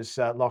she was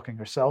locking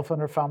herself and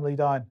her family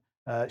down.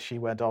 She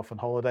went off on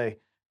holiday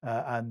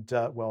and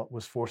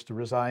was forced to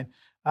resign.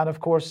 And of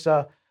course,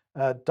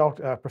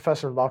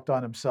 Professor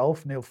Lockdown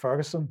himself, Neil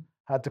Ferguson,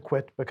 had to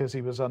quit because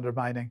he was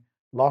undermining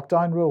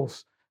lockdown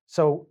rules.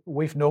 So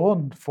we've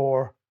known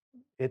for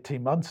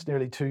 18 months,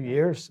 nearly 2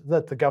 years,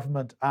 that the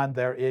government and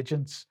their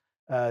agents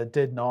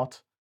did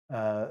not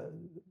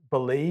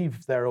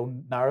believe their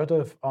own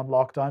narrative on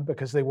lockdown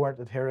because they weren't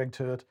adhering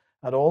to it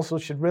at all. So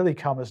it should really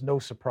come as no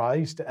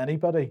surprise to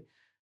anybody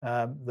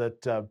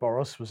that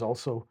Boris was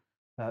also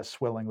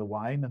swilling the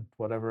wine and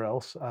whatever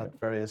else at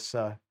various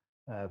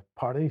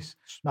parties.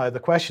 Now, the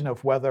question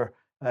of whether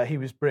he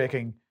was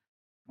breaking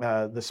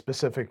the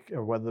specific,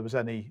 or whether there was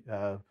any,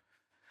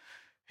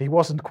 he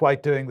wasn't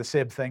quite doing the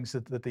same things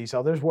that these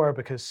others were,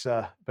 because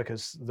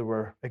there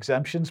were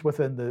exemptions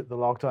within the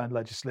lockdown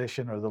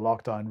legislation or the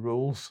lockdown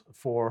rules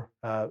for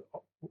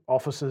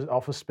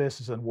office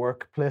spaces and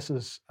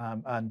workplaces,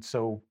 and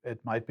so it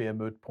might be a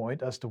moot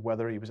point as to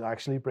whether he was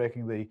actually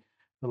breaking the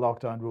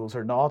lockdown rules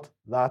or not.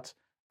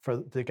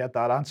 To get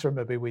that answer,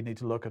 maybe we need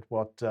to look at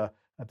what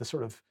at the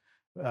sort of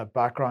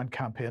background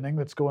campaigning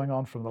that's going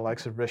on from the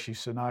likes of Rishi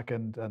Sunak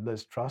and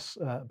Liz Truss,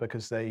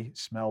 because they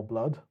smell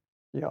blood.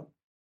 Yeah.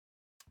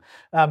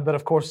 But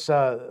of course,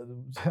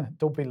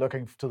 don't be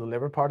looking to the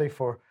Labour Party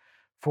for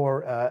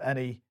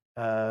any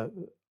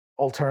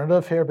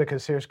alternative here,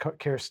 because here's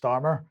Keir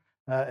Starmer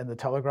in the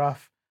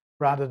Telegraph,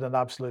 branded an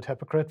absolute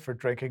hypocrite for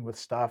drinking with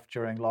staff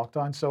during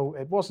lockdown. So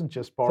it wasn't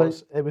just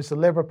Boris, it was the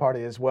Labour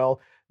Party as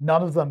well.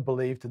 None of them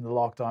believed in the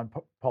lockdown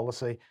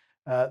policy.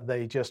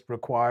 They just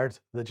required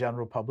the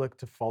general public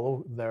to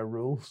follow their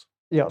rules.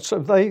 Yeah, so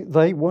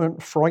they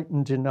weren't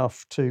frightened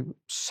enough to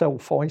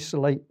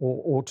self-isolate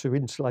or to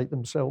insulate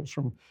themselves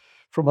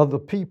from other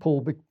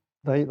people.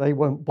 They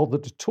weren't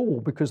bothered at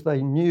all because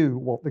they knew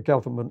what the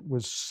government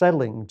was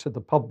selling to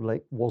the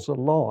public was a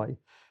lie.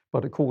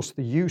 But of course,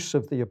 the use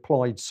of the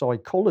applied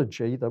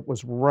psychology that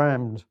was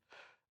rammed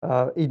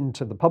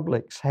into the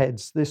public's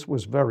heads, this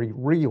was very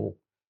real.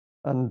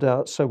 And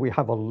so we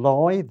have a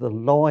lie, the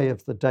lie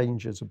of the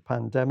dangers of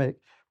pandemic,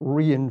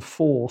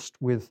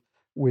 reinforced with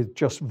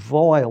just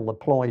vile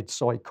applied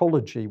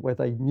psychology, where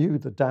they knew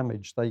the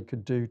damage they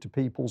could do to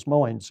people's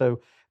minds. So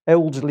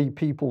elderly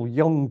people,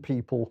 young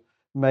people,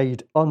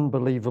 made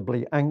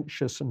unbelievably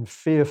anxious and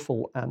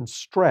fearful and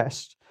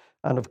stressed.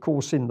 And of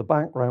course, in the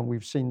background,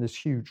 we've seen this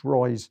huge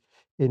rise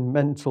in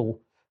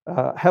mental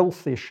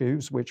health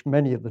issues, which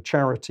many of the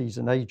charities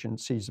and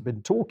agencies have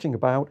been talking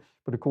about.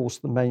 But of course,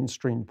 the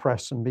mainstream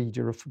press and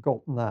media have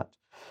forgotten that.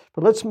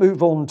 But let's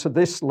move on to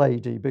this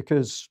lady,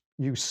 because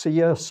you see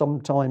her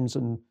sometimes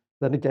and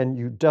then again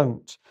you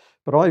don't.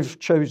 But I've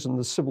chosen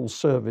the Civil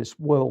Service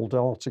World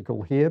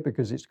article here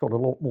because it's got a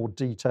lot more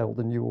detail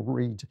than you'll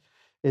read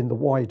in the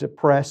wider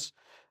press.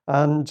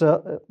 And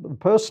the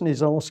person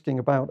is asking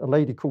about a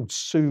lady called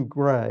Sue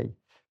Gray,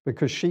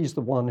 because she's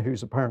the one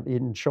who's apparently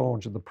in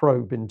charge of the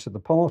probe into the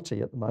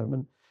party at the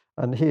moment.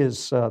 And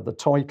here's the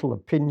title,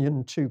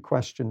 Opinion, 2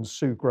 questions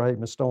Sue Gray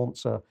must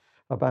answer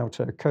about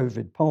her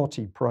COVID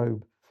party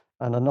probe,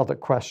 and another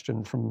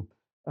question from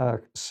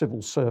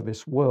Civil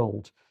Service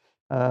World.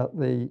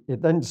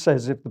 It then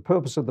says, if the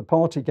purpose of the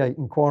Partygate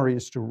inquiry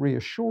is to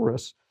reassure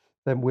us,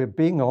 then we're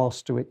being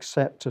asked to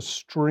accept a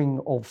string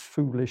of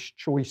foolish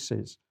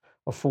choices,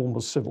 a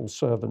former civil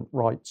servant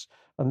writes.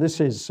 And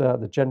this is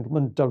the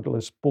gentleman,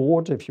 Douglas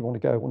Board. If you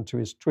want to go onto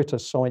his Twitter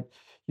site,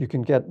 you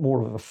can get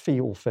more of a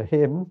feel for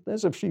him.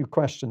 There's a few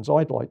questions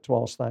I'd like to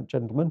ask that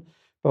gentleman,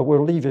 but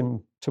we'll leave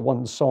him to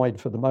one side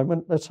for the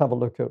moment. Let's have a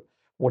look at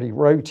what he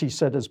wrote. He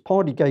said, as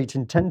Partygate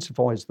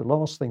intensifies, the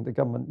last thing the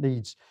government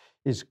needs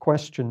is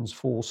questions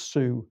for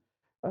Sue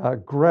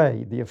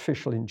Gray, the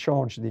official in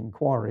charge of the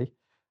inquiry.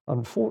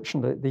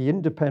 Unfortunately, the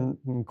independent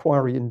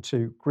inquiry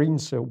into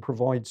Greensill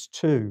provides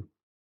 2.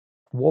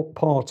 What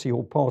party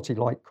or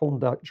party-like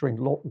conduct during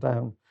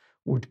lockdown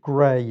would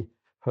Gray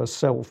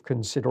herself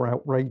consider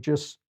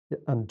outrageous?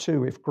 And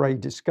 2, if Gray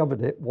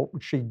discovered it, what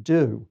would she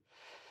do?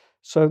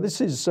 So this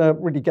is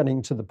really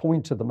getting to the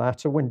point of the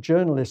matter. When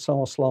journalists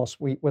asked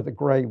last week whether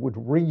Gray would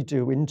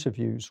redo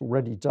interviews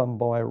already done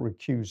by her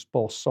accused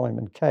boss,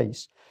 Simon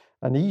Case,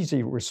 an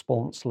easy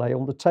response lay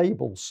on the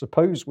table.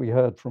 Suppose we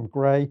heard from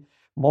Gray,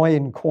 my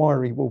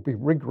inquiry will be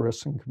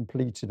rigorous and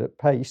completed at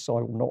pace. I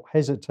will not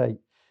hesitate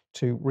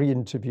to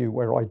re-interview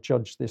where I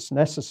judge this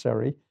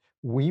necessary.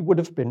 We would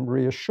have been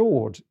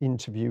reassured.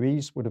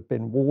 Interviewees would have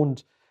been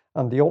warned,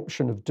 and the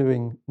option of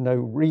doing no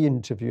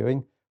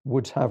re-interviewing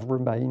would have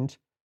remained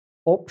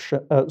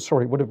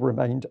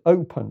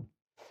open.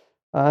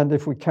 And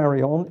if we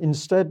carry on,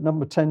 instead,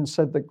 number 10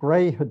 said that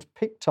Gray had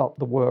picked up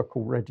the work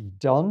already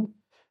done.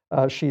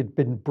 She had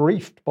been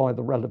briefed by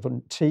the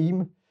relevant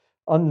team.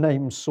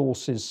 Unnamed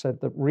sources said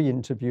that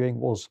re-interviewing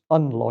was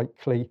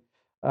unlikely.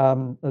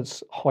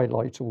 Let's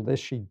highlight all this.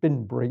 She'd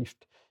been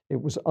briefed.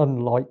 It was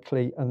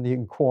unlikely, and the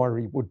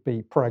inquiry would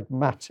be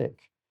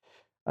pragmatic.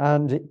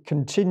 And it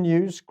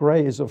continues,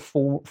 Gray is a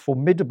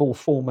formidable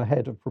former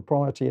head of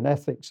propriety and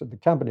ethics at the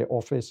Cabinet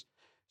Office,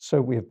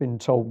 so we have been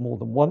told more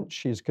than once.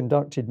 She has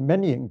conducted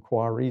many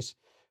inquiries,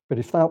 but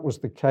if that was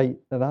the case,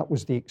 that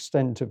was the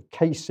extent of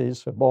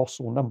cases, her boss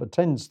or number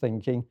 10's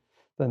thinking,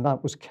 then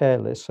that was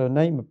careless. Her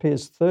name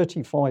appears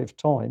 35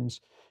 times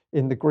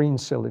in the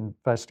Greensill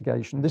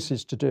investigation. This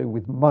is to do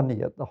with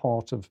money at the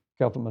heart of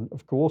government,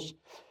 of course.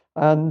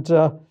 And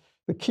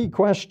the key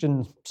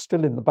question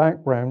still in the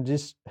background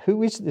is,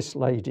 who is this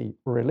lady,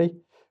 really?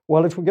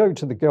 Well, if we go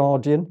to The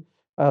Guardian,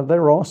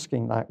 they're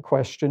asking that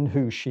question,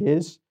 who she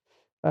is.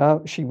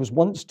 She was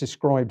once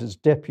described as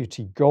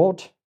Deputy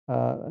God,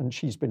 and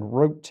she's been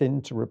roped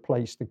in to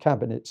replace the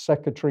Cabinet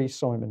Secretary,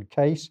 Simon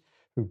Case,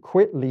 who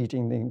quit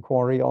leading the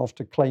inquiry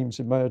after claims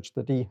emerged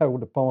that he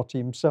held a party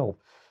himself.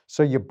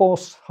 So your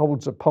boss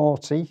holds a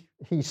party,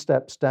 he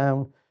steps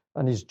down,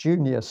 and his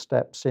junior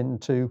steps in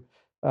to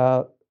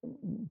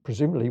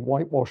presumably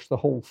whitewash the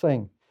whole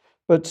thing.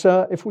 But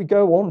if we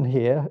go on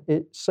here,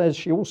 it says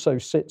she also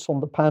sits on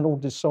the panel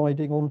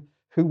deciding on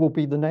who will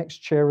be the next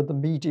chair of the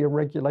media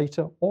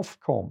regulator,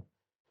 Ofcom.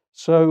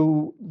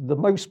 So the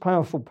most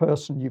powerful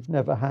person you've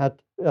never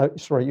heard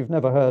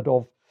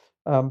of,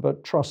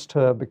 but trust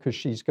her because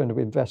she's going to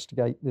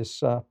investigate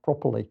this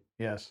properly.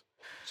 Yes.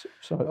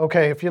 So,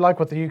 okay, if you like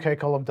what the UK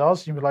Column does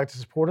and you would like to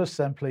support us,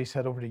 then please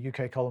head over to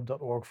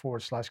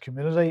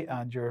ukcolumn.org/community,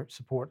 and your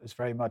support is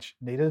very much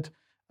needed.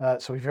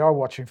 So if you are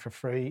watching for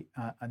free,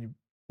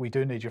 we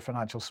do need your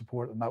financial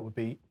support, and that would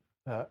be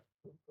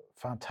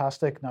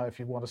fantastic. Now, if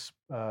you want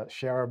to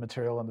share our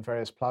material on the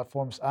various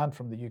platforms and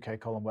from the UK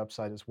Column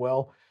website as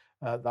well,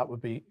 that would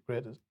be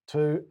great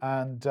too.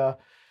 And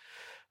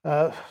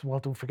well,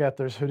 don't forget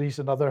there's hoodies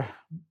and other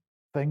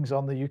things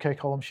on the UK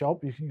Column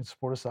shop. You can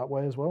support us that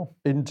way as well.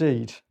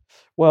 Indeed.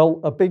 Well,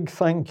 a big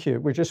thank you.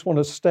 We just want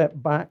to step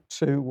back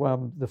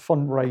to the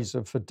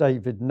fundraiser for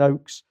David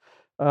Noakes.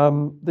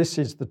 This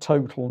is the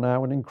total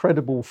now, an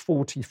incredible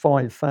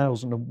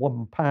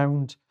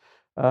 £45,001.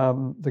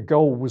 The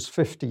goal was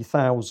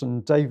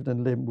 50,000. David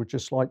and Lynn would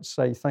just like to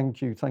say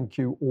thank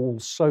you all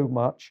so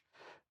much,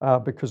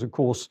 because of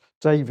course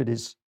David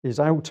is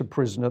out of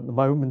prison at the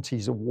moment.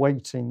 He's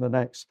awaiting the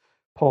next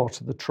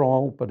part of the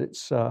trial, but it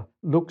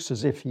looks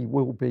as if he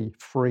will be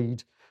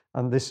freed,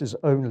 and this has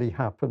only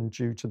happened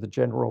due to the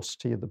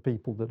generosity of the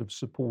people that have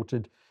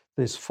supported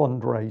this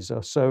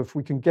fundraiser. So if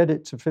we can get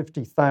it to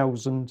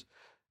 50,000,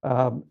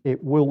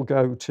 it will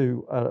go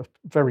to a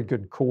very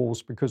good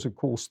cause, because of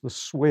course the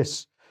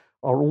Swiss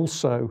are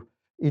also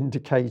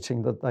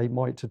indicating that they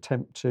might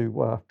attempt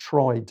to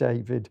try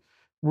David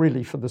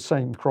really for the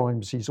same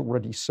crimes he's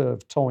already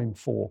served time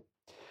for.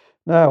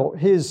 Now,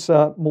 here's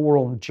more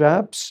on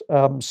jabs.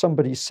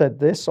 Somebody said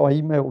this. I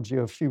emailed you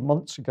a few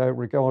months ago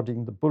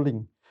regarding the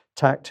bullying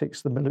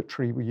tactics the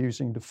military were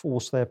using to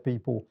force their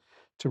people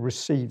to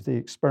receive the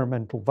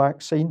experimental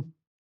vaccine.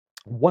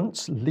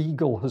 Once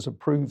legal has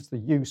approved the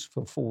use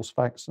for forced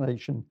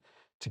vaccination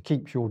to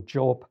keep your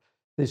job,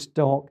 this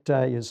dark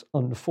day has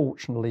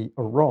unfortunately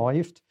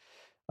arrived.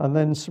 And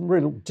then some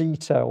real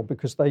detail,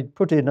 because they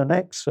put in an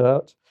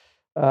excerpt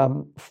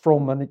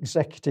from an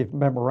executive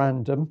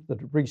memorandum that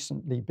had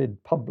recently been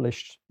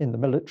published in the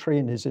military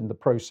and is in the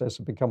process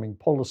of becoming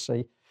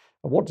policy.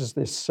 And what does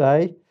this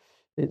say?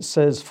 It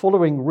says,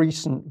 following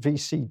recent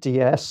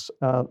VCDS,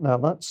 now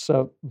that's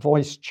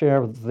Vice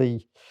Chair of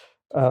the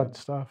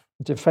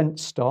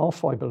Defence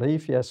Staff, I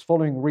believe, yes,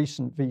 following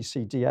recent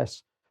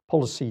VCDS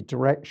policy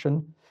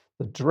direction,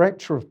 the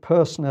Director of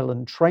Personnel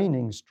and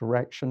Training's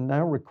direction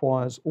now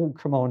requires all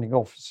commanding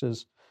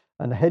officers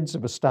and heads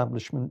of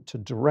establishment to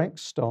direct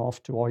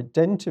staff to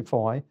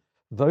identify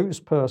those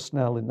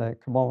personnel in their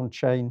command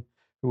chain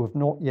who have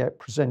not yet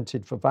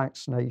presented for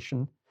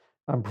vaccination,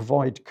 and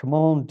provide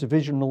command,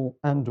 divisional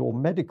and/or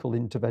medical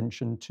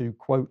intervention to,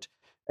 quote,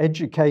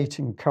 educate,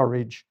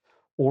 encourage,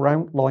 or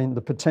outline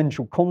the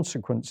potential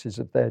consequences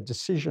of their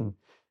decision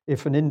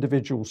if an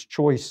individual's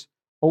choice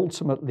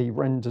ultimately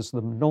renders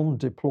them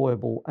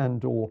non-deployable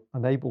and/or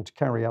unable to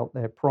carry out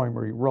their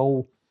primary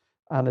role.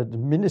 An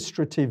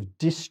administrative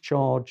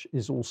discharge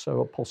is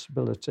also a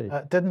possibility.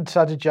 Didn't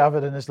Sajid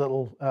Javid in his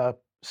little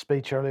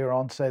speech earlier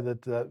on say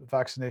that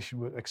vaccination,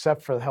 would,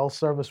 except for the health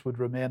service, would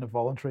remain a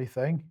voluntary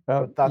thing?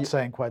 But that's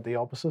saying quite the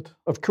opposite.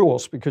 Of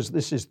course, because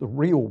this is the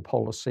real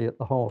policy at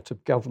the heart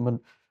of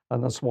government,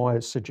 and that's why I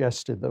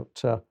suggested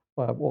that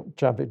what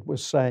Javid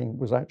was saying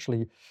was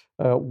actually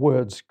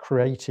words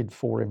created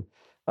for him.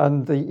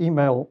 And the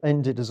email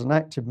ended, as an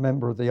active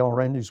member of the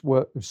RN who's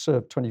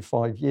served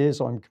 25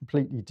 years, I'm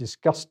completely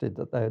disgusted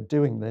that they're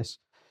doing this,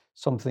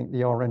 something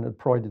the RN had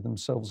prided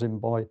themselves in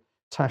by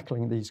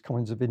tackling these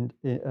kinds of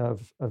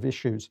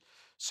issues.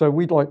 So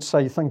we'd like to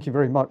say thank you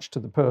very much to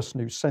the person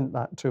who sent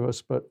that to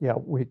us, but yeah,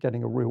 we're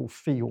getting a real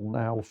feel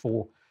now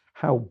for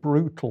how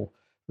brutal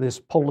this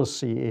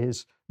policy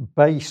is,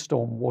 based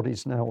on what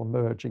is now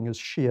emerging as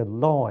sheer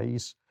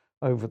lies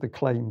over the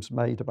claims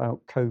made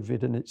about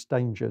COVID and its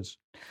dangers.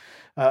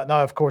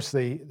 Now, of course,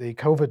 the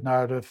COVID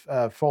narrative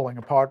falling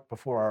apart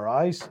before our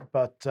eyes,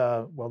 but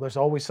well, there's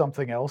always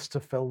something else to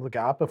fill the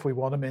gap if we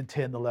want to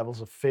maintain the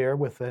levels of fear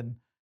within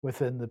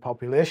the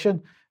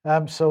population.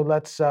 So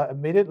let's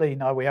immediately,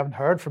 now we haven't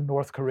heard from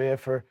North Korea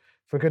for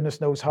goodness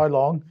knows how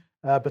long,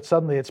 but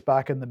suddenly it's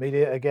back in the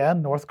media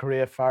again. North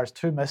Korea fires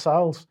 2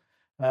 missiles,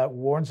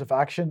 warns of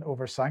action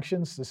over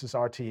sanctions. This is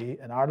RTE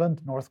in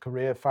Ireland. North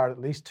Korea fired at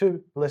least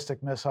 2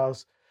 ballistic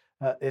missiles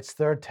its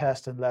third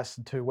test in less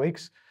than 2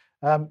 weeks.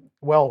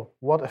 Well,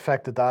 what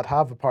effect did that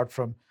have, apart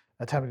from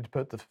attempting to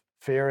put the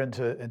fear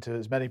into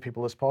as many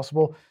people as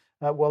possible?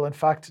 Well, in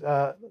fact,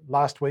 earlier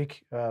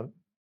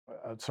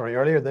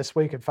this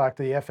week, in fact,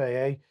 the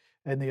FAA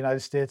in the United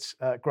States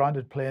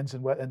grounded planes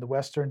in the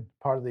western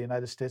part of the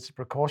United States as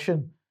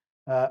precaution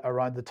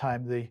around the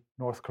time the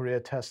North Korea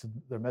tested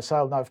their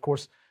missile. Now, of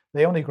course,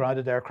 they only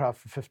grounded aircraft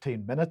for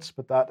 15 minutes,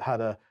 but that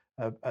had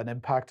an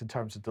impact in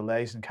terms of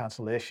delays and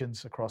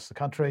cancellations across the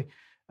country.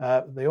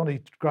 They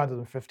only grounded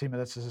them 15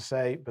 minutes, as I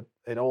say, but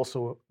it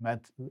also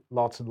meant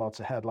lots and lots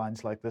of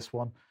headlines like this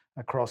one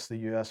across the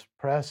US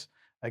press,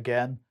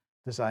 again,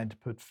 designed to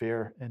put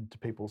fear into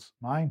people's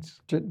minds.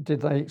 Did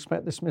they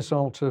expect this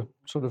missile to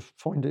sort of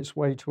find its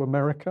way to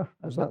America?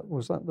 Was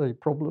that the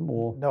problem,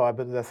 or no?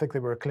 But I think they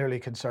were clearly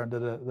concerned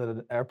that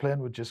an airplane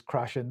would just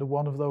crash into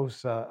one of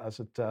those as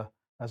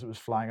it was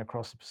flying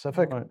across the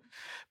Pacific. Right.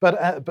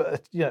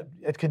 But yeah,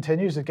 it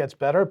continues. It gets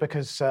better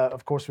because,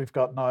 of course, we've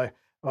got now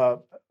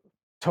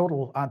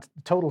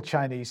total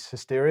Chinese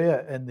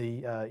hysteria in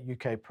the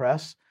UK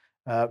press.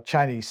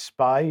 Chinese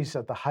spies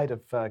at the height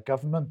of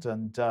government,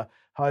 and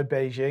how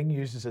Beijing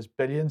uses its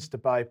billions to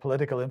buy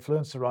political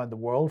influence around the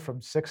world,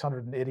 from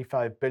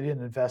 685 billion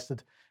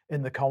invested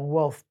in the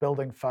Commonwealth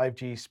building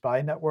 5G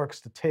spy networks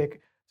to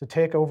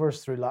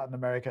takeovers through Latin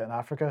America and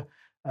Africa.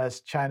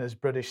 As China's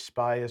British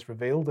spy has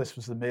revealed, this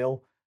was the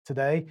Mail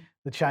today,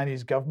 the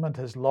Chinese government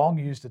has long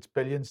used its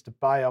billions to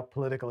buy up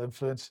political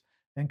influence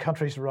in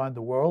countries around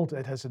the world.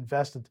 It has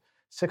invested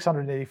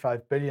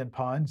 £685 billion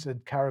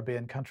in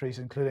Caribbean countries,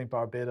 including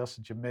Barbados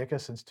and Jamaica,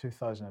 since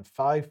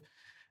 2005.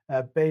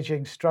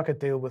 Beijing struck a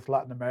deal with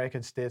Latin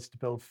American states to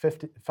build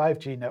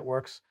 5G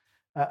networks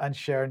and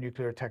share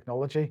nuclear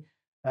technology.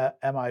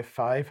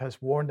 MI5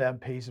 has warned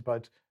MPs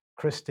about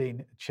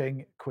Christine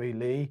Ching Kui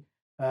Li,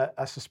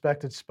 a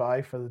suspected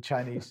spy for the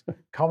Chinese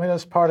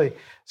Communist Party.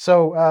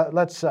 So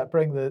let's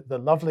bring the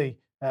lovely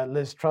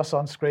Liz Truss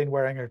on screen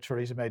wearing her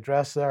Theresa May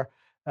dress there.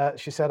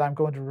 She said, "I'm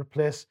going to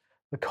replace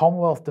the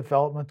Commonwealth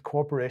Development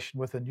Corporation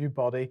with a new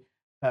body,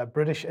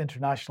 British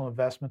International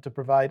Investment, to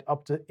provide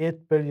up to £8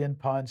 billion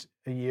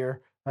a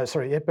year,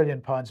 £8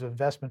 billion of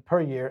investment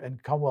per year in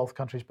Commonwealth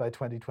countries by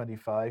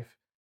 2025.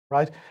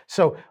 Right?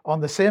 So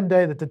on the same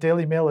day that the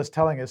Daily Mail is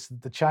telling us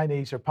that the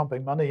Chinese are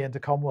pumping money into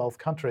Commonwealth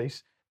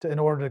countries in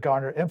order to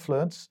garner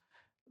influence,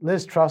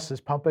 Liz Truss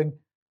is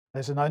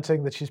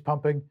announcing that she's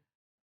pumping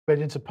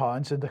billions of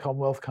pounds into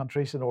Commonwealth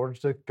countries in order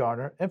to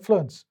garner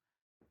influence.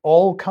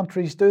 All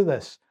countries do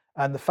this.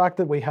 And the fact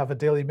that we have a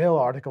Daily Mail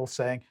article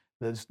saying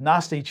those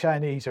nasty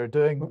Chinese are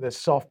doing this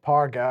soft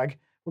power gag,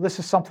 well, this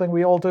is something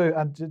we all do.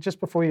 And just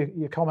before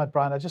you comment,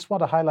 Brian, I just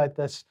want to highlight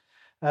this.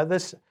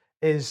 This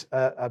is,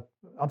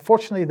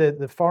 unfortunately,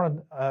 the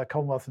Foreign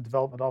Commonwealth and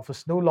Development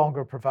Office no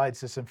longer provides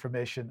this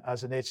information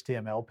as an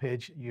HTML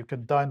page. You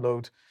can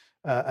download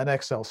an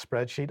Excel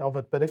spreadsheet of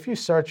it. But if you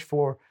search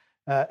for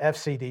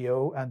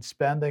FCDO and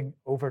spending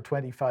over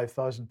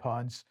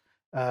 £25,000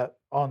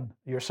 on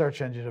your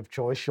search engine of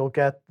choice, you'll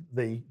get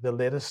the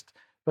latest.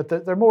 But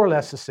they're more or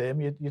less the same.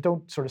 You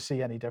don't sort of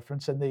see any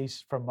difference in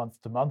these from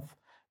month to month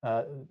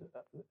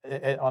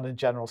on a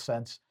general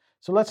sense.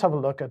 So let's have a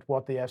look at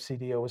what the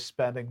FCDO is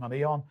spending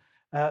money on.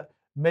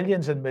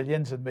 Millions and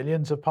millions and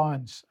millions of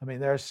pounds. I mean,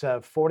 there's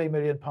 £40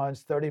 million,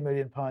 £30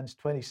 million,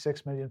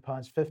 £26 million,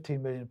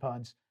 £15 million,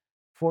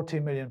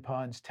 £14 million,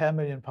 £10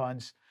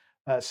 million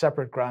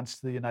separate grants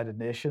to the United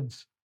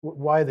Nations.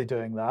 Why are they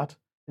doing that?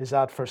 Is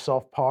that for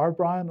soft power,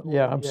 Brian?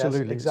 Yeah,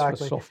 absolutely. Yes,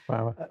 exactly. It's for soft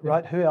power.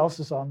 Right. Who else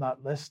is on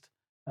that list?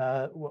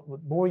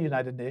 More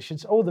United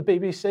Nations. Oh, the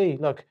BBC.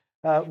 Look,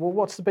 well,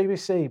 what's the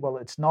BBC? Well,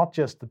 it's not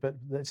just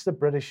it's the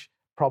British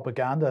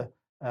propaganda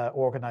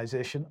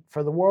organization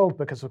for the world,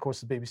 because, of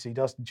course, the BBC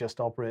doesn't just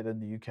operate in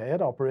the UK,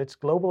 it operates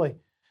globally.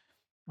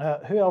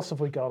 Who else have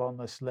we got on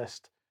this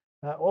list?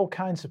 All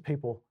kinds of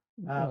people.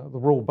 The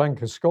Royal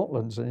Bank of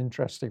Scotland's an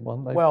interesting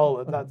one.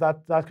 Well,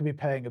 that could be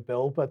paying a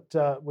bill,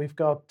 but we've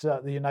got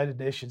the United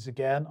Nations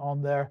again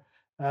on there,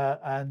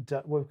 and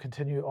we'll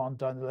continue on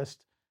down the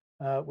list.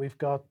 We've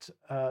got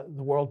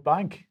the World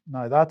Bank.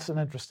 Now, that's an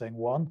interesting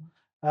one.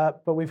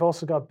 But we've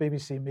also got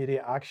BBC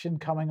Media Action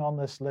coming on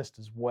this list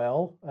as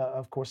well.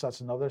 Of course,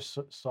 that's another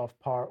soft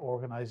power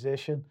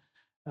organization,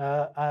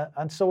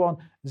 and so on.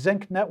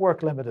 Zinc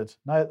Network Limited.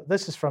 Now,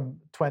 this is from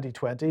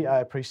 2020, I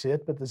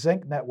appreciate, but the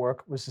Zinc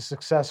Network was the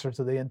successor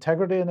to the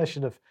Integrity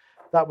Initiative.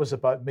 That was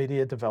about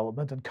media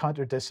development and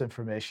counter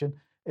disinformation.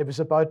 It was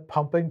about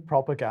pumping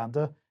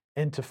propaganda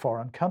into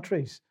foreign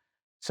countries.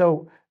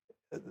 So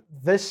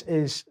this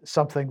is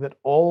something that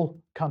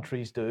all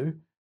countries do,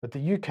 but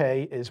the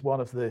UK is one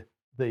of the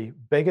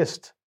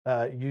biggest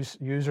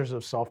users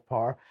of soft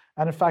power.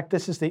 And in fact,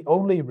 this is the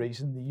only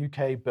reason the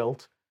UK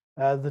built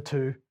the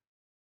two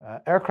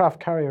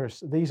aircraft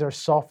carriers. These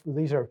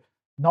are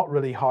not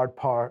really hard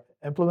power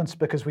implements,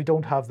 because we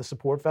don't have the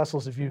support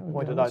vessels, if you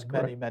pointed out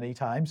many, many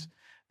times.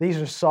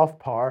 These are soft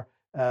power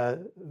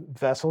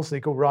vessels. They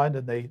go around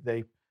and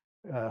they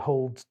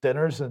hold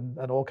dinners and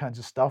all kinds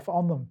of stuff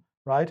on them,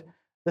 right?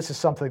 this is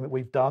something that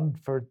we've done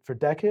for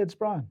decades,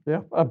 Brian.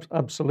 Yeah,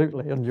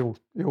 absolutely, and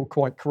you're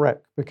quite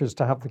correct, because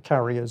to have the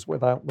carriers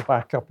without the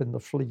backup in the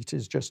fleet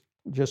is just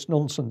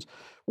nonsense.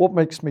 What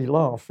makes me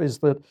laugh is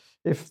that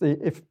if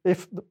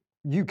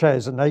the UK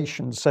as a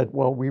nation said,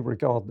 well, we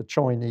regard the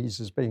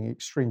Chinese as being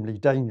extremely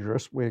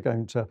dangerous, we're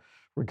going to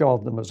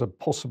regard them as a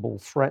possible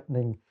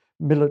threatening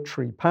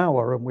military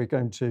power, and we're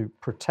going to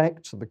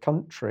protect the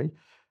country,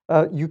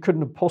 you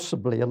couldn't have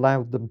possibly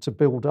allowed them to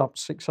build up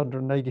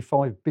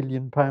 £685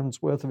 billion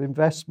worth of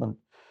investment.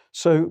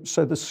 So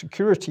the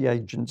security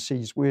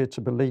agencies, we're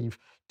to believe,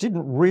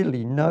 didn't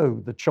really know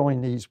the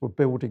Chinese were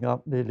building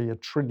up nearly £1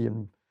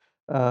 trillion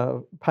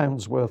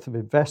worth of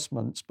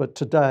investments, but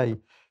today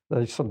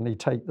they suddenly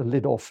take the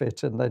lid off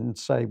it and then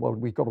say, well,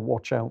 we've got to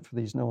watch out for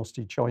these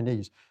nasty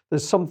Chinese.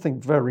 There's something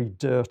very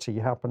dirty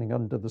happening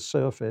under the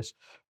surface,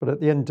 but at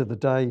the end of the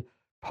day,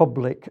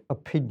 public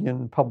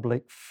opinion,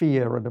 public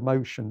fear and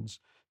emotions,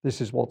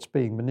 this is what's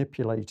being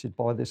manipulated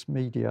by this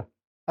media.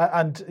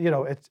 And you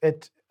know,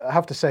 I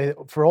have to say,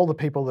 for all the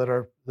people that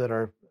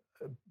are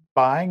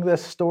buying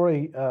this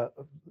story,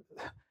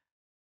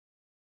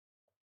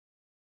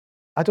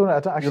 I don't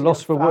actually. You're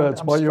lost for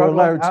words, but you're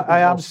allowed to. I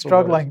am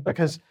struggling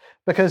because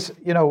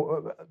you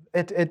know,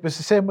 it was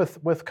the same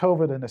with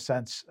COVID in a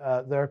sense.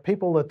 There are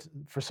people that,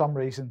 for some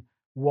reason,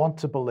 want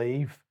to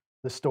believe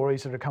the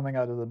stories that are coming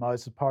out of the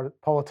mouths of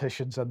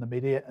politicians and the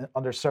media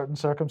under certain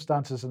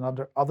circumstances, and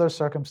under other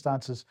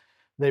circumstances,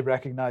 they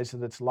recognise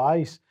that it's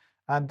lies.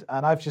 And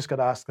I've just got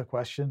to ask the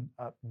question: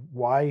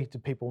 why do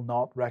people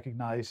not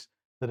recognise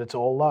that it's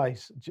all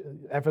lies?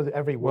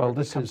 Every word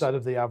that comes out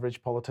of the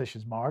average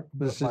politician's mouth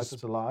is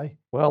a lie.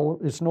 Well,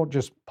 it's not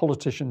just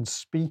politicians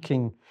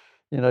speaking,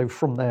 you know,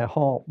 from their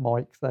heart,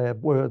 Mike. Their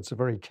words are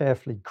very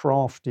carefully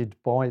crafted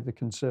by the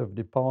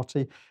Conservative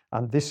Party,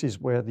 and this is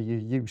where the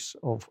use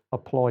of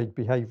applied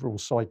behavioural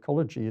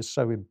psychology is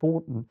so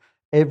important.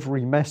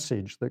 Every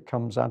message that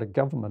comes out of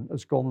government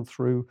has gone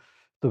through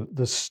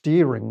the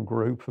steering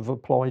group of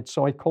applied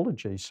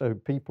psychology. So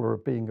people are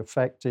being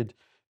affected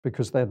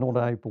because they're not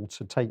able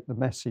to take the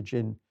message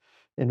in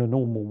a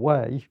normal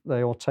way.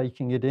 They are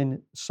taking it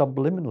in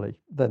subliminally,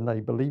 then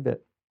they believe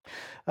it.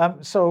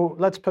 So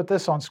let's put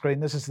this on screen.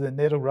 This is the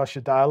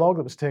NATO-Russia dialogue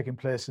that was taking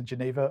place in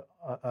Geneva,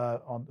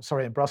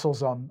 in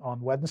Brussels on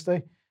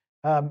Wednesday.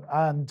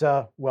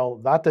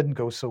 Well, that didn't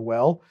go so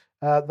well.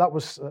 That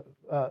was,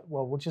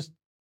 we'll just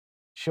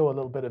show a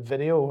little bit of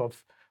video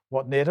of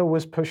what NATO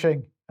was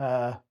pushing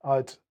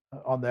out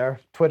on their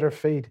Twitter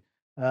feed,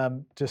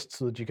 just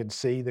so that you can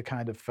see the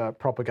kind of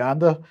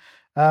propaganda.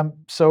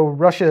 So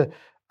Russia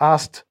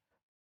asked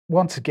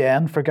once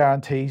again for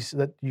guarantees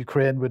that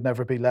Ukraine would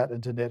never be let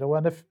into NATO.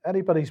 And if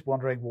anybody's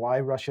wondering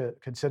why Russia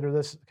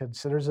considers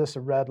this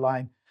a red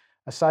line,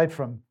 aside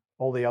from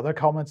all the other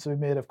comments we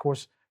made, of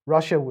course,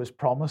 Russia was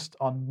promised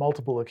on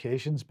multiple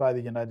occasions by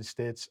the United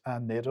States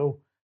and NATO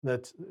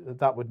that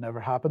would never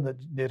happen, that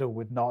NATO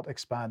would not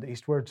expand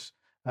eastwards.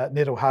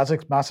 NATO has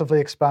massively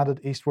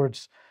expanded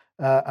eastwards,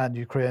 and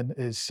Ukraine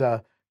is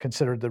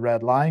considered the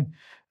red line.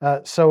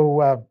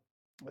 So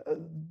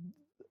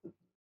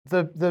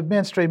the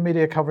mainstream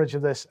media coverage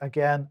of this,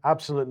 again,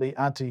 absolutely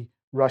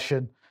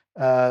anti-Russian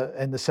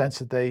in the sense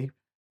that they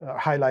are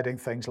highlighting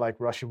things like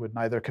Russia would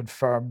neither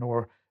confirm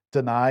nor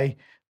deny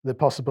the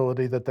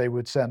possibility that they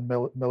would send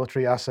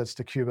military assets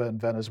to Cuba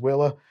and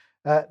Venezuela.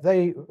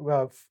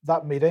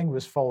 That meeting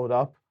was followed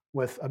up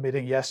with a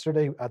meeting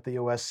yesterday at the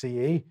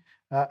OSCE,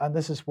 and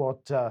this is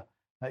what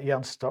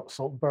Jens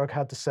Stoltenberg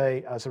had to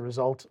say as a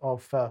result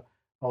of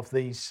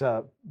these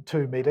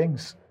two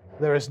meetings.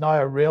 There is now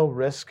a real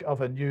risk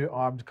of a new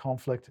armed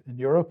conflict in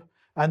Europe.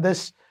 And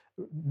this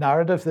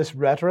narrative, this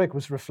rhetoric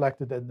was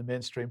reflected in the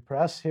mainstream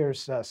press.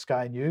 Here's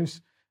Sky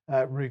News.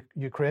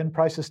 Ukraine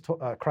crisis,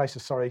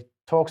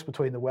 talks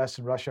between the West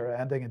and Russia are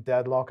ending in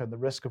deadlock, and the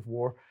risk of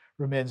war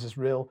remains as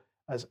real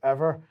as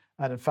ever.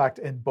 And in fact,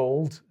 in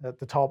bold, at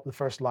the top, the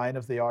first line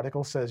of the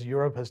article says,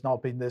 Europe has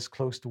not been this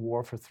close to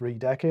war for 3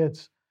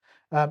 decades.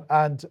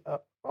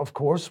 Of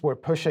course, we're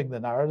pushing the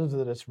narrative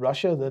that it's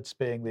Russia that's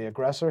being the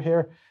aggressor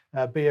here.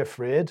 Be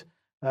afraid.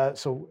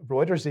 So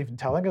Reuters even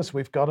telling us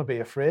we've got to be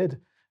afraid.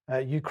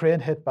 Ukraine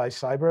hit by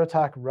cyber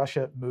attack.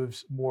 Russia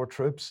moves more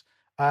troops.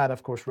 And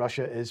of course,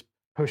 Russia is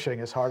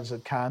pushing as hard as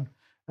it can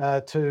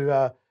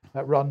to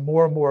run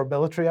more and more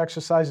military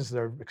exercises.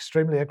 They're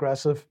extremely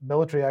aggressive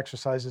military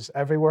exercises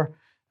everywhere.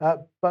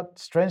 But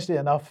strangely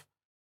enough,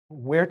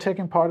 we're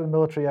taking part in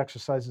military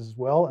exercises as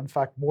well. In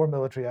fact, more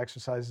military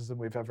exercises than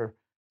we've ever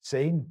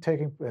seen,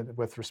 taking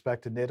with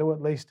respect to NATO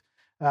at least.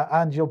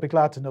 And you'll be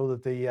glad to know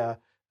that the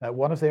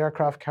one of the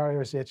aircraft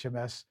carriers,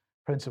 HMS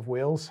Prince of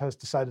Wales, has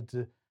decided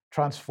to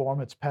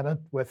transform its pennant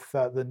with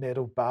the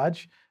NATO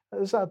badge.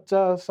 Is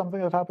that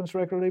something that happens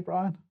regularly,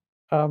 Brian?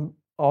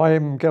 I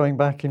am going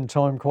back in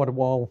time quite a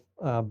while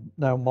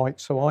now, Mike,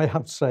 so I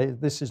have to say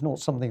this is not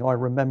something I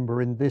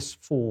remember in this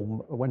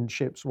form. When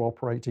ships were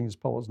operating as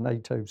part of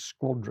NATO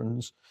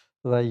squadrons,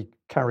 they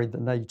carried the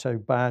NATO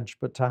badge,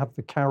 but to have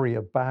the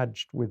carrier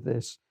badged with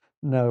this,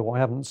 no, I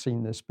haven't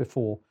seen this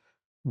before.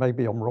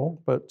 Maybe I'm wrong,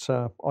 but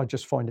I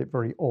just find it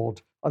very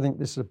odd. I think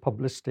this is a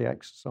publicity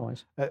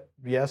exercise.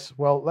 Yes.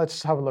 Well,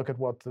 let's have a look at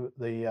what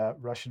the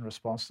Russian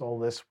response to all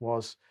this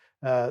was.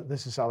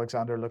 This is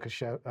Alexander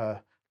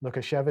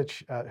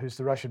Lukashevich, who's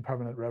the Russian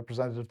permanent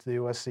representative to the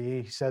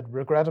OSCE. He said,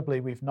 "Regrettably,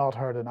 we've not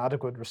heard an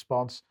adequate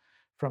response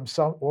from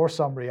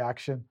some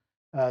reaction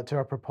to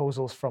our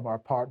proposals from our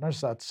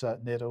partners, that's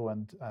NATO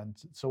and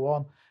so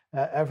on.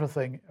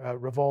 Everything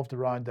revolved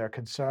around their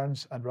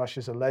concerns and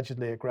Russia's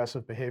allegedly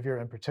aggressive behavior,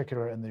 in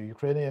particular in the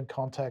Ukrainian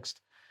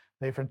context.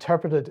 They've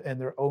interpreted in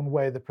their own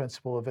way the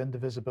principle of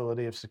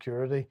indivisibility of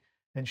security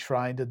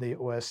enshrined in the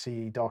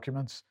OSCE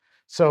documents."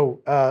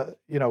 So,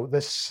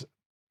 this,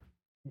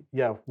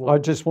 yeah. I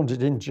just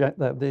wanted to inject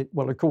that.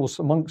 Well, of course,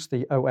 amongst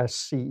the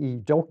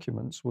OSCE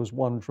documents was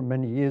one from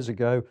many years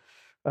ago,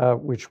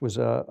 which was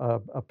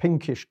a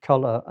pinkish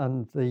color,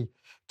 and the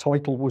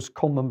title was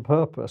Common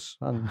Purpose.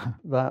 And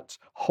that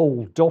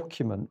whole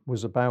document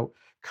was about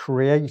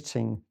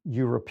creating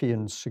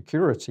European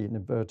security, in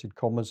inverted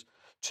commas,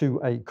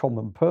 to a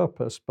common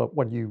purpose. But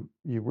when you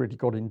really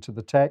got into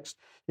the text,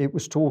 it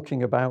was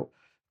talking about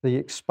the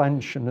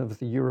expansion of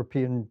the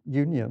European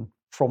Union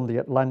from the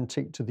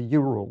Atlantic to the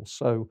Ural.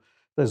 So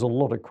there's a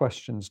lot of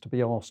questions to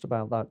be asked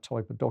about that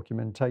type of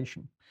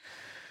documentation.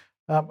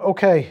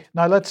 Okay,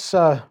 now let's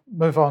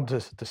move on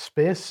to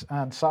space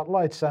and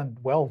satellites. And,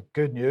 well,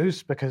 good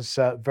news, because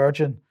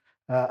Virgin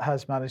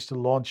has managed to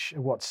launch,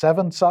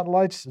 7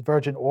 satellites?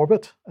 Virgin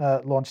Orbit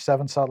launched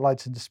 7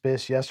 satellites into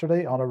space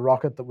yesterday on a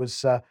rocket that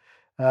was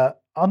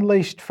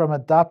unleashed from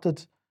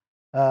adapted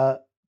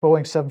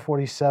Boeing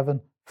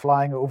 747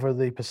 flying over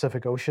the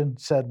Pacific Ocean,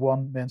 said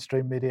one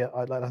mainstream media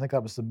outlet. I think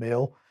that was the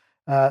Mail.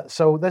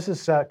 So this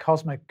is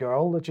Cosmic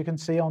Girl that you can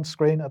see on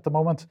screen at the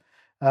moment.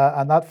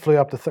 And that flew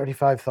up to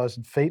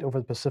 35,000 feet over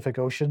the Pacific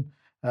Ocean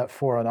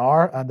for an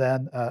hour. And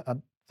then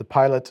the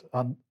pilot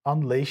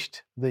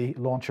unleashed the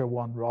Launcher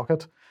 1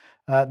 rocket.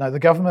 Now, the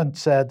government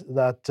said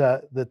that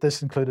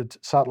this included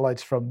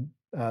satellites from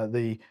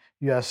the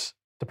US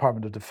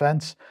Department of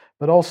Defense,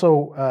 but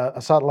also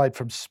a satellite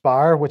from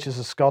Spire, which is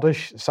a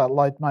Scottish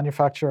satellite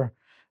manufacturer.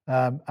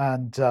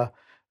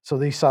 So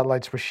these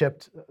satellites were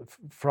shipped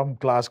from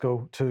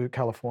Glasgow to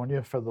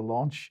California for the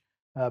launch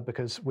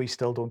because we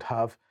still don't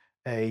have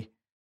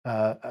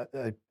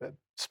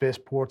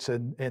spaceports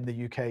in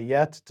the UK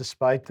yet,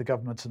 despite the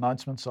government's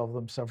announcements of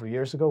them several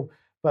years ago.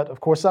 But of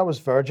course, that was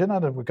Virgin,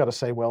 and we've got to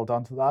say well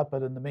done to that.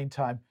 But in the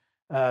meantime,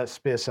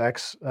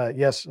 SpaceX,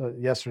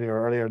 yesterday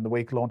or earlier in the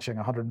week, launching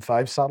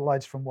 105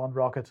 satellites from one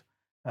rocket.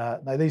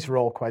 Now, these are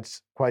all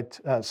quite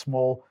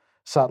small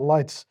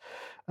satellites.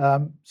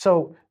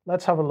 So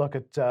let's have a look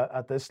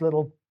at this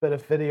little bit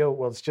of video.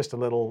 Well, it's just a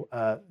little,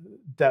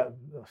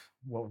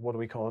 what do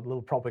we call it? A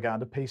little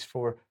propaganda piece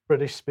for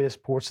British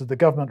spaceports that the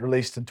government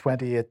released in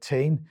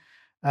 2018.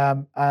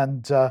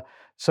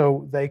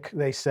 So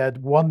they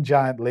said, one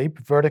giant leap,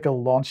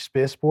 vertical launch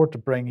spaceport to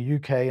bring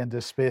UK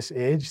into space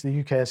age.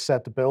 The UK is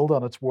set to build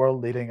on its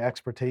world-leading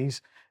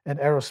expertise in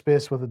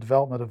aerospace with the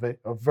development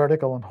of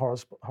vertical and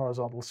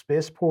horizontal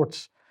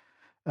spaceports.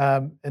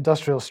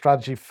 Industrial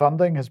strategy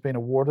funding has been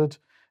awarded,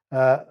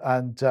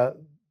 and there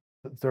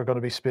are going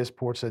to be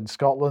spaceports in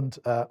Scotland,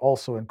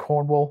 also in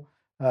Cornwall.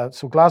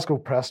 So Glasgow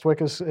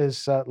Prestwick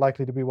is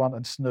likely to be one,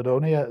 and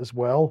Snowdonia as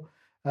well.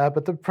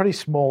 But they're pretty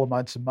small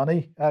amounts of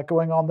money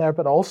going on there.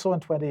 But also in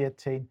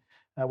 2018,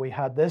 we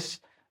had this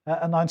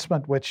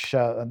announcement, which,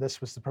 and this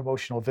was the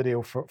promotional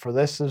video for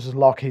this. This is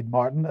Lockheed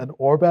Martin and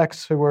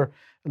Orbex, who were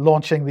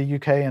launching the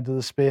UK into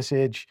the space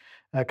age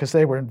because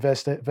they were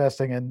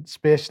investing in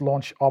space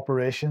launch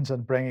operations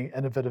and bringing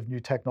innovative new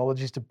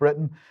technologies to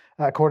Britain,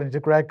 according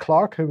to Greg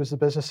Clark, who was the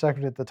business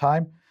secretary at the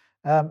time.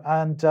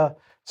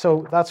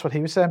 So that's what he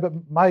was saying. But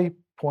my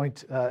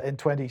point in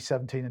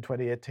 2017 and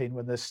 2018,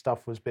 when this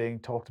stuff was being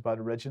talked about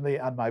originally,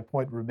 and my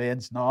point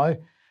remains now,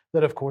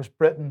 that of course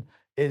Britain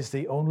is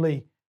the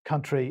only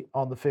country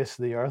on the face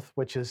of the earth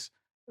which has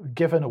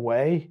given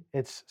away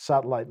its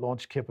satellite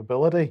launch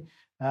capability,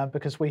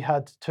 because we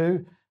had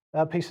 2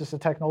 pieces of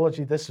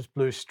technology. This is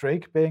Blue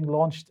Streak being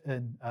launched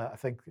in, I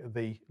think,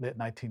 the late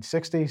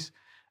 1960s.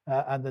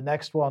 And the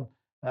next one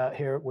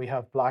here, we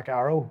have Black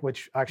Arrow,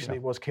 which actually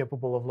was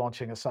capable of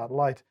launching a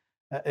satellite.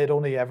 It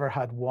only ever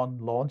had one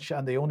launch,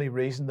 and the only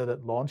reason that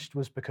it launched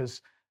was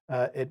because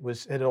it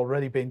had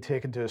already been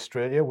taken to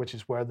Australia, which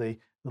is where the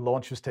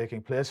launch was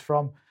taking place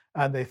from.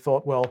 And they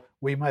thought, well,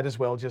 we might as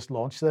well just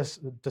launch this,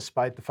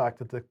 despite the fact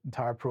that the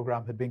entire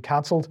program had been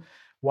cancelled.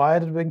 Why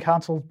had it been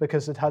cancelled?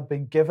 Because it had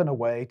been given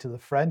away to the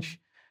French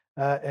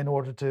in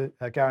order to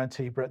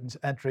guarantee Britain's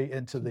entry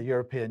into the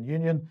European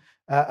Union.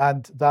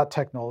 And that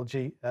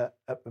technology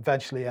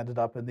eventually ended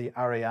up in the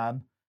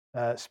Ariane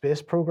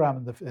space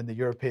program in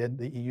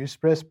the EU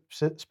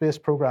space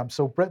program.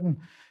 So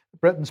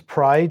Britain's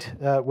pride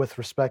with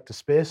respect to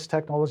space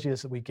technology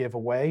is that we gave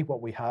away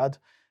what we had,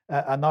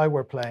 and now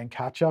we're playing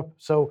catch up.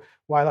 So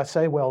while I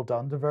say well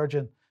done to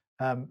Virgin,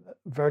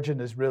 Virgin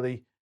is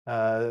really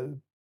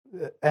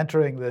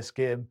entering this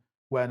game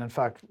when in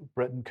fact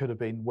Britain could have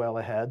been well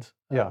ahead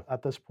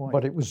at this point.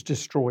 But it was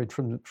destroyed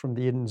from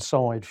the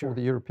inside for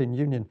the European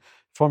Union.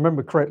 If I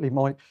remember correctly,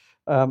 Mike,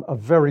 a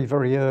very,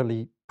 very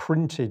early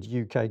printed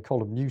UK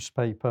column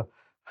newspaper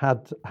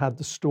had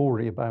the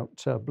story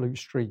about Blue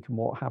Streak and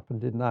what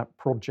happened in that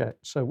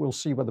project. So we'll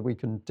see whether we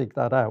can dig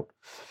that out.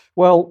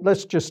 Well,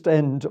 let's just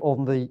end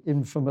on the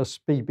infamous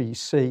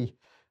BBC.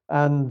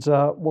 And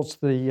what's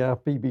the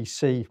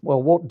BBC?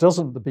 Well, what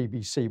doesn't the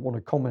BBC want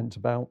to comment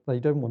about?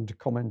 They don't want to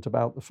comment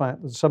about the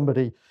fact that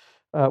somebody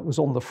was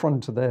on the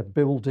front of their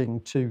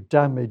building to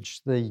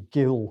damage the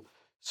Gill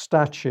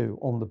statue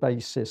on the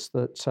basis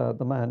that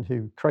the man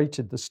who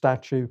created the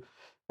statue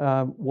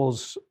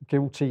was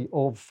guilty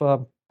of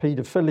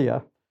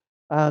paedophilia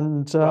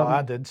and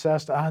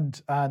incest,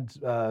 and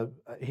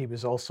he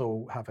was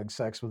also having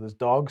sex with his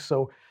dog.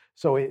 So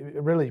a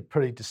really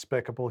pretty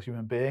despicable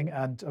human being.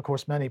 And of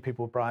course, many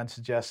people, Brian,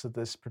 suggest that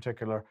this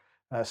particular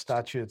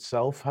statue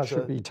itself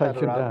should be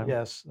taken down.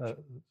 Yes,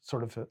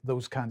 sort of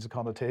those kinds of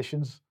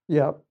connotations.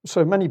 Yeah,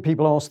 so many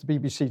people asked the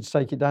BBC to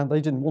take it down.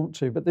 They didn't want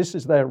to, but this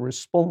is their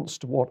response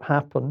to what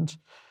happened.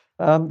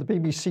 The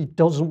BBC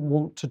doesn't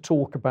want to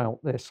talk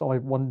about this. I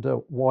wonder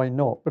why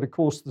not. But of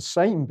course, the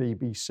same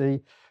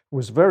BBC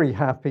was very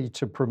happy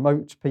to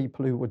promote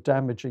people who were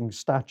damaging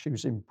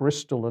statues in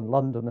Bristol and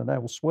London and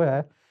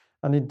elsewhere.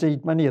 And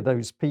indeed, many of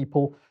those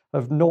people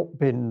have not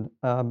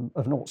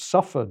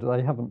suffered.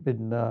 They haven't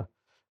been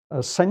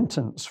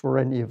sentenced for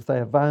any of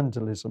their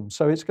vandalism.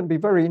 So it's going to be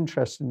very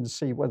interesting to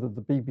see whether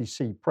the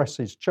BBC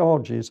presses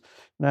charges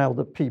now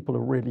that people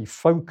are really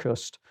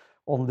focused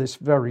on this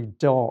very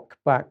dark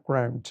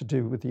background to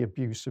do with the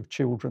abuse of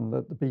children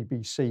that the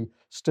BBC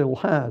still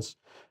has.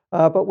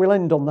 But we'll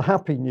end on the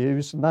happy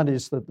news, and that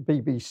is that the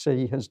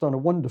BBC has done a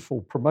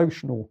wonderful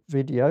promotional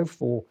video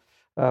for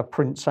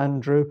Prince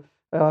Andrew.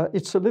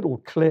 It's a little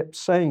clip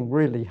saying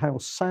really how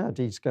sad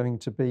he's going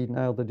to be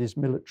now that his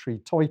military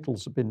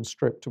titles have been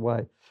stripped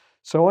away.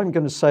 So I'm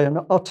going to say an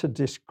utter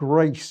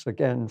disgrace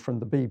again from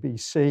the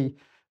BBC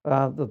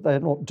that they're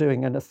not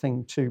doing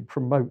anything to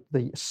promote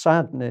the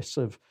sadness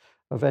of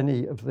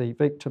any of the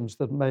victims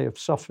that may have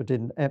suffered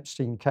in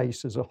Epstein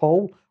case as a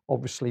whole.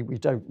 Obviously, we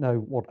don't know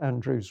what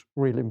Andrew's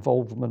real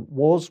involvement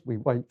was. We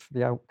wait for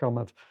the outcome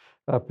of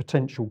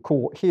potential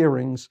court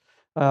hearings.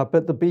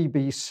 But the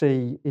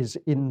BBC is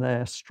in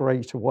there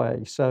straight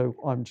away. So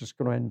I'm just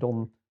going to end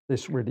on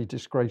this really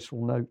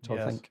disgraceful note,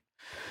 I think.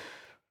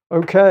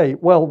 Okay,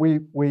 well, we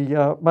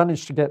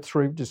managed to get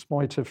through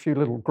despite a few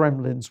little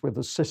gremlins with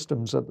the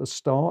systems at the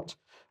start.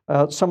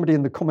 Somebody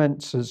in the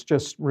comments has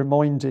just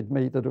reminded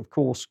me that, of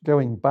course,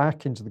 going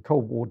back into the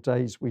Cold War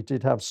days, we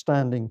did have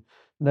Standing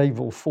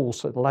Naval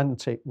Force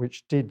Atlantic,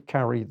 which did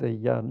carry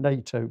the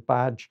NATO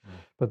badge.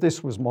 But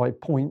this was my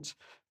point,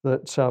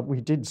 that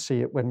we did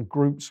see it when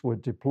groups were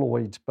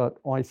deployed, but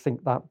I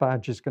think that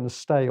badge is going to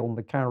stay on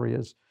the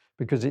carriers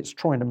because it's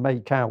trying to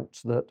make out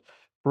that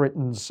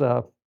Britain's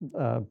or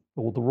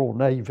the Royal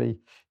Navy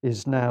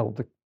is now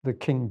the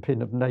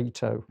kingpin of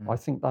NATO. I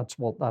think that's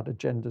what that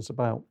agenda's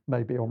about.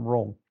 Maybe I'm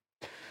wrong.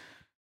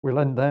 We'll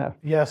end there.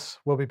 Yes,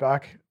 we'll be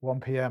back 1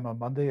 p.m. on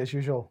Monday as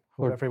usual.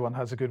 Hope everyone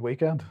has a good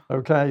weekend.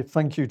 Okay,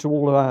 thank you to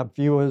all of our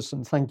viewers,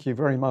 and thank you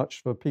very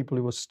much for people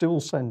who are still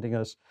sending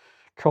us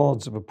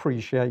cards of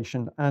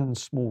appreciation and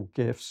small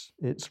gifts.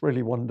 It's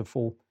really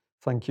wonderful.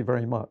 Thank you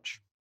very much.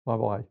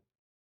 Bye-bye.